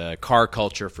LA is a car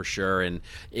culture for sure. And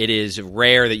it is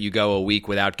rare that you go a week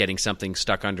without getting something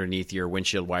stuck underneath your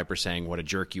windshield wiper saying what a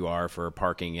jerk you are for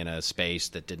parking in a space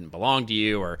that didn't belong to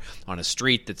you or on a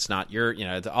street that's not your,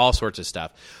 all sorts of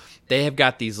stuff. They have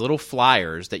got these little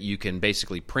flyers that you can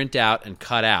basically print out and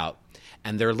cut out.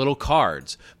 And they're little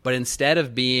cards, but instead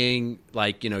of being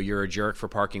like, you're a jerk for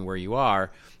parking where you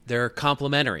are, they're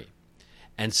complimentary.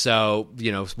 And so,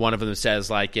 one of them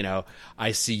says like,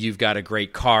 I see you've got a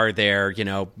great car there,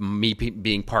 me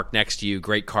being parked next to you,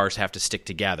 great cars have to stick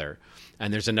together.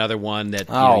 And there's another one that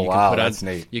that's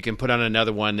neat. You can put on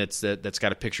another one that's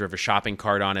got a picture of a shopping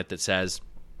cart on it that says,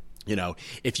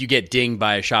 if you get dinged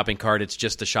by a shopping cart, it's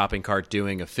just a shopping cart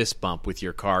doing a fist bump with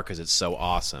your car because it's so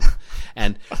awesome.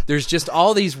 And there's just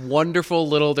all these wonderful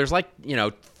little. There's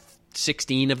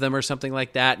 16 of them or something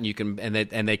like that, and you can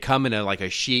and they come in a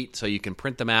sheet, so you can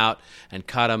print them out and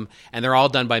cut them, and they're all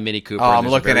done by Mini Cooper. Oh, I'm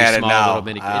looking at it now.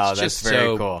 It's that's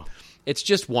very cool. It's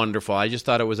just wonderful. I just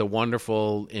thought it was a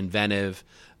wonderful, inventive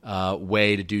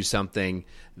way to do something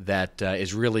that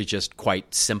is really just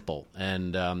quite simple,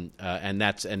 and it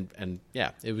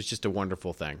was just a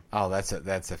wonderful thing. Oh, that's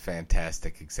a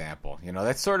fantastic example.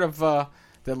 That's sort of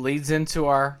that leads into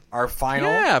our final.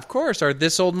 Yeah, of course, our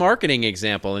This Old Marketing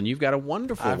example, and you've got a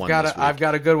wonderful one. I've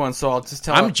got a good one, so I'll just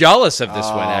tell. I'm jealous of this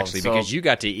one actually because you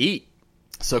got to eat.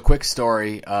 So, quick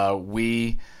story: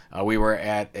 we were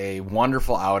at a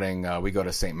wonderful outing. We go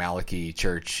to St. Malachi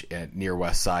Church near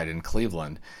West Side in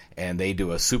Cleveland, and they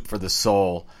do a Soup for the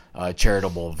Soul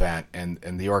charitable event.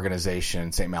 And the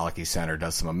organization, St. Malachi Center,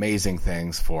 does some amazing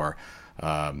things for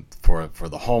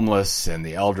the homeless and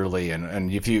the elderly.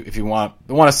 And if you want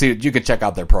to see it, you can check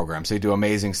out their programs. They do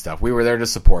amazing stuff. We were there to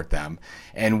support them,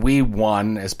 and we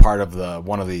won as part of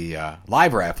one of the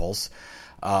live raffles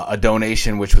a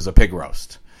donation, which was a pig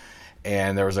roast.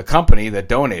 And there was a company that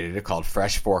donated it called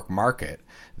Fresh Fork Market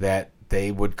that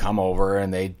they would come over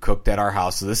and they cooked at our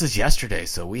house. So this is yesterday.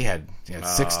 So we had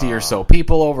 60 or so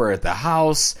people over at the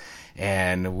house,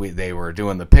 and they were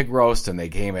doing the pig roast, and they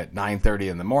came at 9:30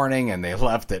 in the morning, and they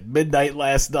left at midnight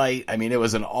last night. I mean, it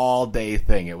was an all-day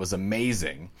thing. It was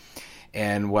amazing.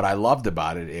 And what I loved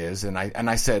about it is, and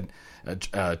I said,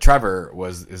 Trevor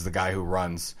is the guy who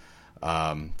runs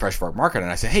Fresh Fork Market,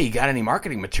 and I said, hey, you got any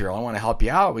marketing material? I want to help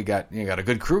you out. You got a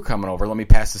good crew coming over. Let me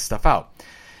pass this stuff out.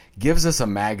 gives us a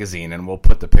magazine, and we'll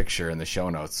put the picture in the show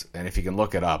notes. And if you can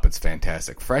look it up, it's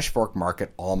fantastic. Fresh Fork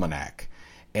Market Almanac.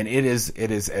 And it is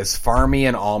as farmy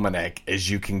an almanac as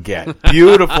you can get.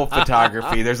 Beautiful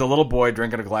photography. There's a little boy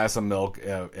drinking a glass of milk,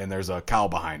 and there's a cow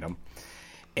behind him.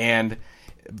 And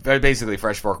basically,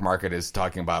 Fresh Fork Market is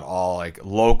talking about all like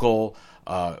local,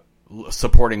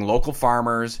 supporting local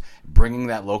farmers, bringing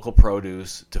that local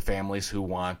produce to families who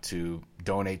want to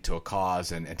donate to a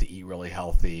cause and to eat really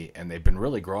healthy. And they've been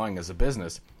really growing as a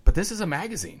business. But this is a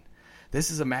magazine. This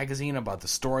is a magazine about the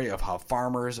story of how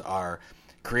farmers are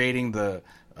creating the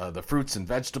fruits and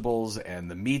vegetables and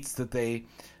the meats that they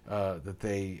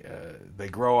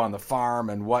grow on the farm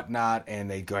and whatnot,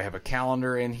 and they go have a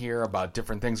calendar in here about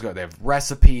different things. They have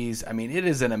recipes. I mean, it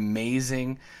is an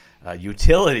amazing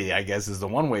utility, I guess, is the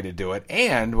one way to do it.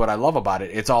 And what I love about it,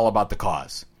 it's all about the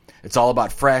cause. It's all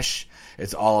about fresh.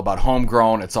 It's all about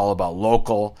homegrown. It's all about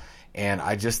local. And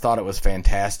I just thought it was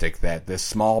fantastic that this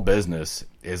small business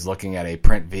is looking at a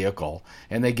print vehicle,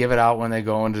 and they give it out when they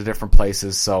go into different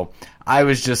places. So I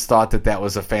was just thought that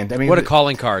was a fantastic. I mean, what a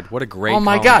calling card! What a great! Oh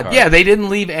my God! Card. Yeah, they didn't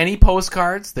leave any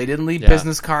postcards. They didn't leave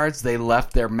business cards. They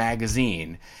left their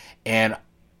magazine, and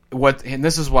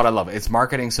this is what I love. It's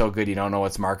marketing so good you don't know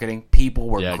it's marketing. People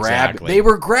were grabbing. Exactly. They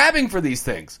were grabbing for these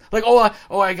things. Like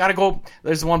I gotta go.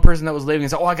 There's one person that was leaving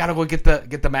and said, I gotta go get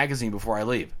the magazine before I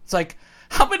leave. It's like,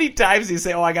 how many times do you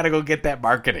say, I got to go get that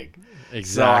marketing? Exactly.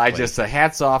 So I just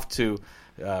hats off to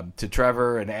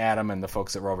Trevor and Adam and the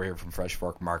folks that were over here from Fresh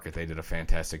Fork Market. They did a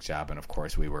fantastic job, and of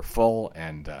course we were full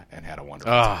and had a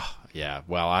wonderful time. Yeah.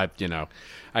 Well, I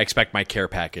expect my care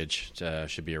package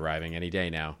should be arriving any day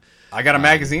now. I got a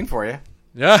magazine for you.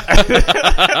 Yeah.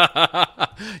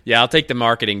 I'll take the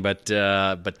marketing, but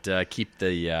keep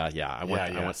the I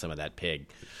want some of that pig.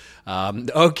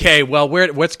 Okay, well,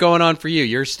 what's going on for you?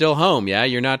 You're still home, yeah?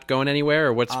 You're not going anywhere,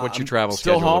 or what's your travel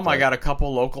schedule? Still home. I got a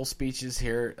couple local speeches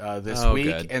here this week,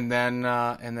 good. and then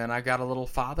I got a little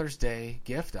Father's Day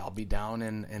gift. I'll be down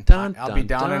in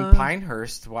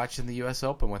Pinehurst watching the U.S.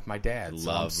 Open with my dad. So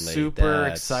Lovely. I'm super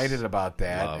excited about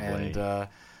that. Lovely. And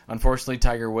unfortunately,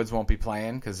 Tiger Woods won't be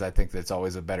playing because I think that's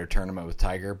always a better tournament with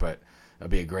Tiger, but it'll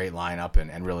be a great lineup,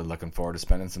 and really looking forward to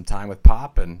spending some time with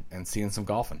Pop and seeing some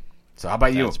golfing. So how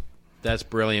about you? That's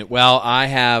brilliant. Well, I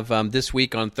have this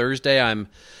week on Thursday. I'm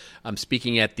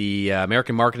speaking at the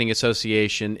American Marketing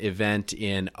Association event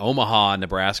in Omaha,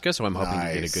 Nebraska. So I'm hoping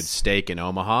to get a good steak in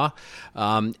Omaha,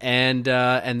 and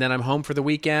then I'm home for the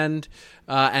weekend,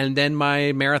 and then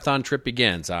my marathon trip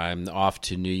begins. I'm off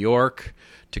to New York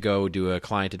to go do a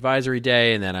client advisory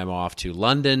day, and then I'm off to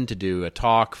London to do a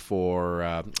talk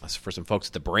for some folks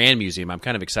at the Brand Museum. I'm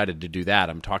kind of excited to do that.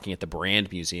 I'm talking at the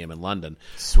Brand Museum in London,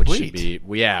 Sweet.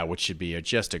 which should be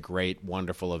just a great,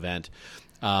 wonderful event.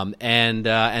 And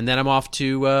then I'm off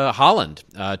to Holland.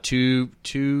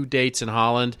 Two dates in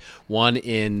Holland. One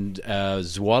in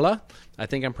Zwolle. I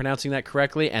think I'm pronouncing that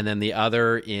correctly, and then the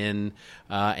other in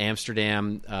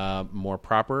Amsterdam, more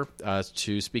proper,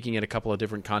 to speaking at a couple of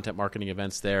different content marketing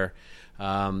events there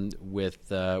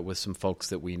with some folks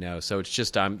that we know. So it's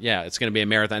just it's going to be a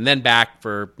marathon, and then back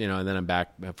for and then I'm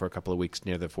back for a couple of weeks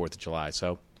near the 4th of July.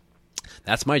 So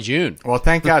that's my June. Well,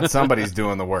 thank God somebody's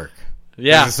doing the work.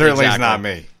 Yeah, it certainly is not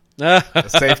me.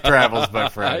 Safe travels, my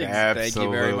friend. Absolutely. Thank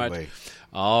you very much.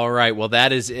 All right. Well,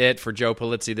 that is it for Joe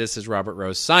Pulizzi. This is Robert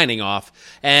Rose signing off.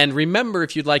 And remember,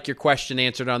 if you'd like your question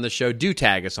answered on the show, do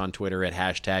tag us on Twitter at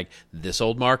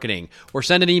 #ThisOldMarketing or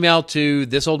send an email to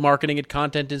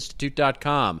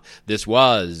thisoldmarketing@contentinstitute.com. This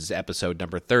was episode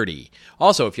number 30.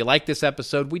 Also, if you like this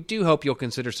episode, we do hope you'll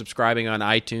consider subscribing on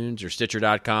iTunes or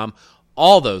Stitcher.com.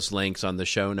 All those links on the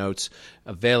show notes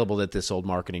available at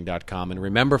thisoldmarketing.com. And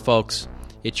remember, folks,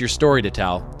 it's your story to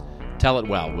tell. Tell it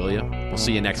well, will you? We'll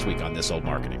see you next week on This Old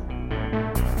Marketing.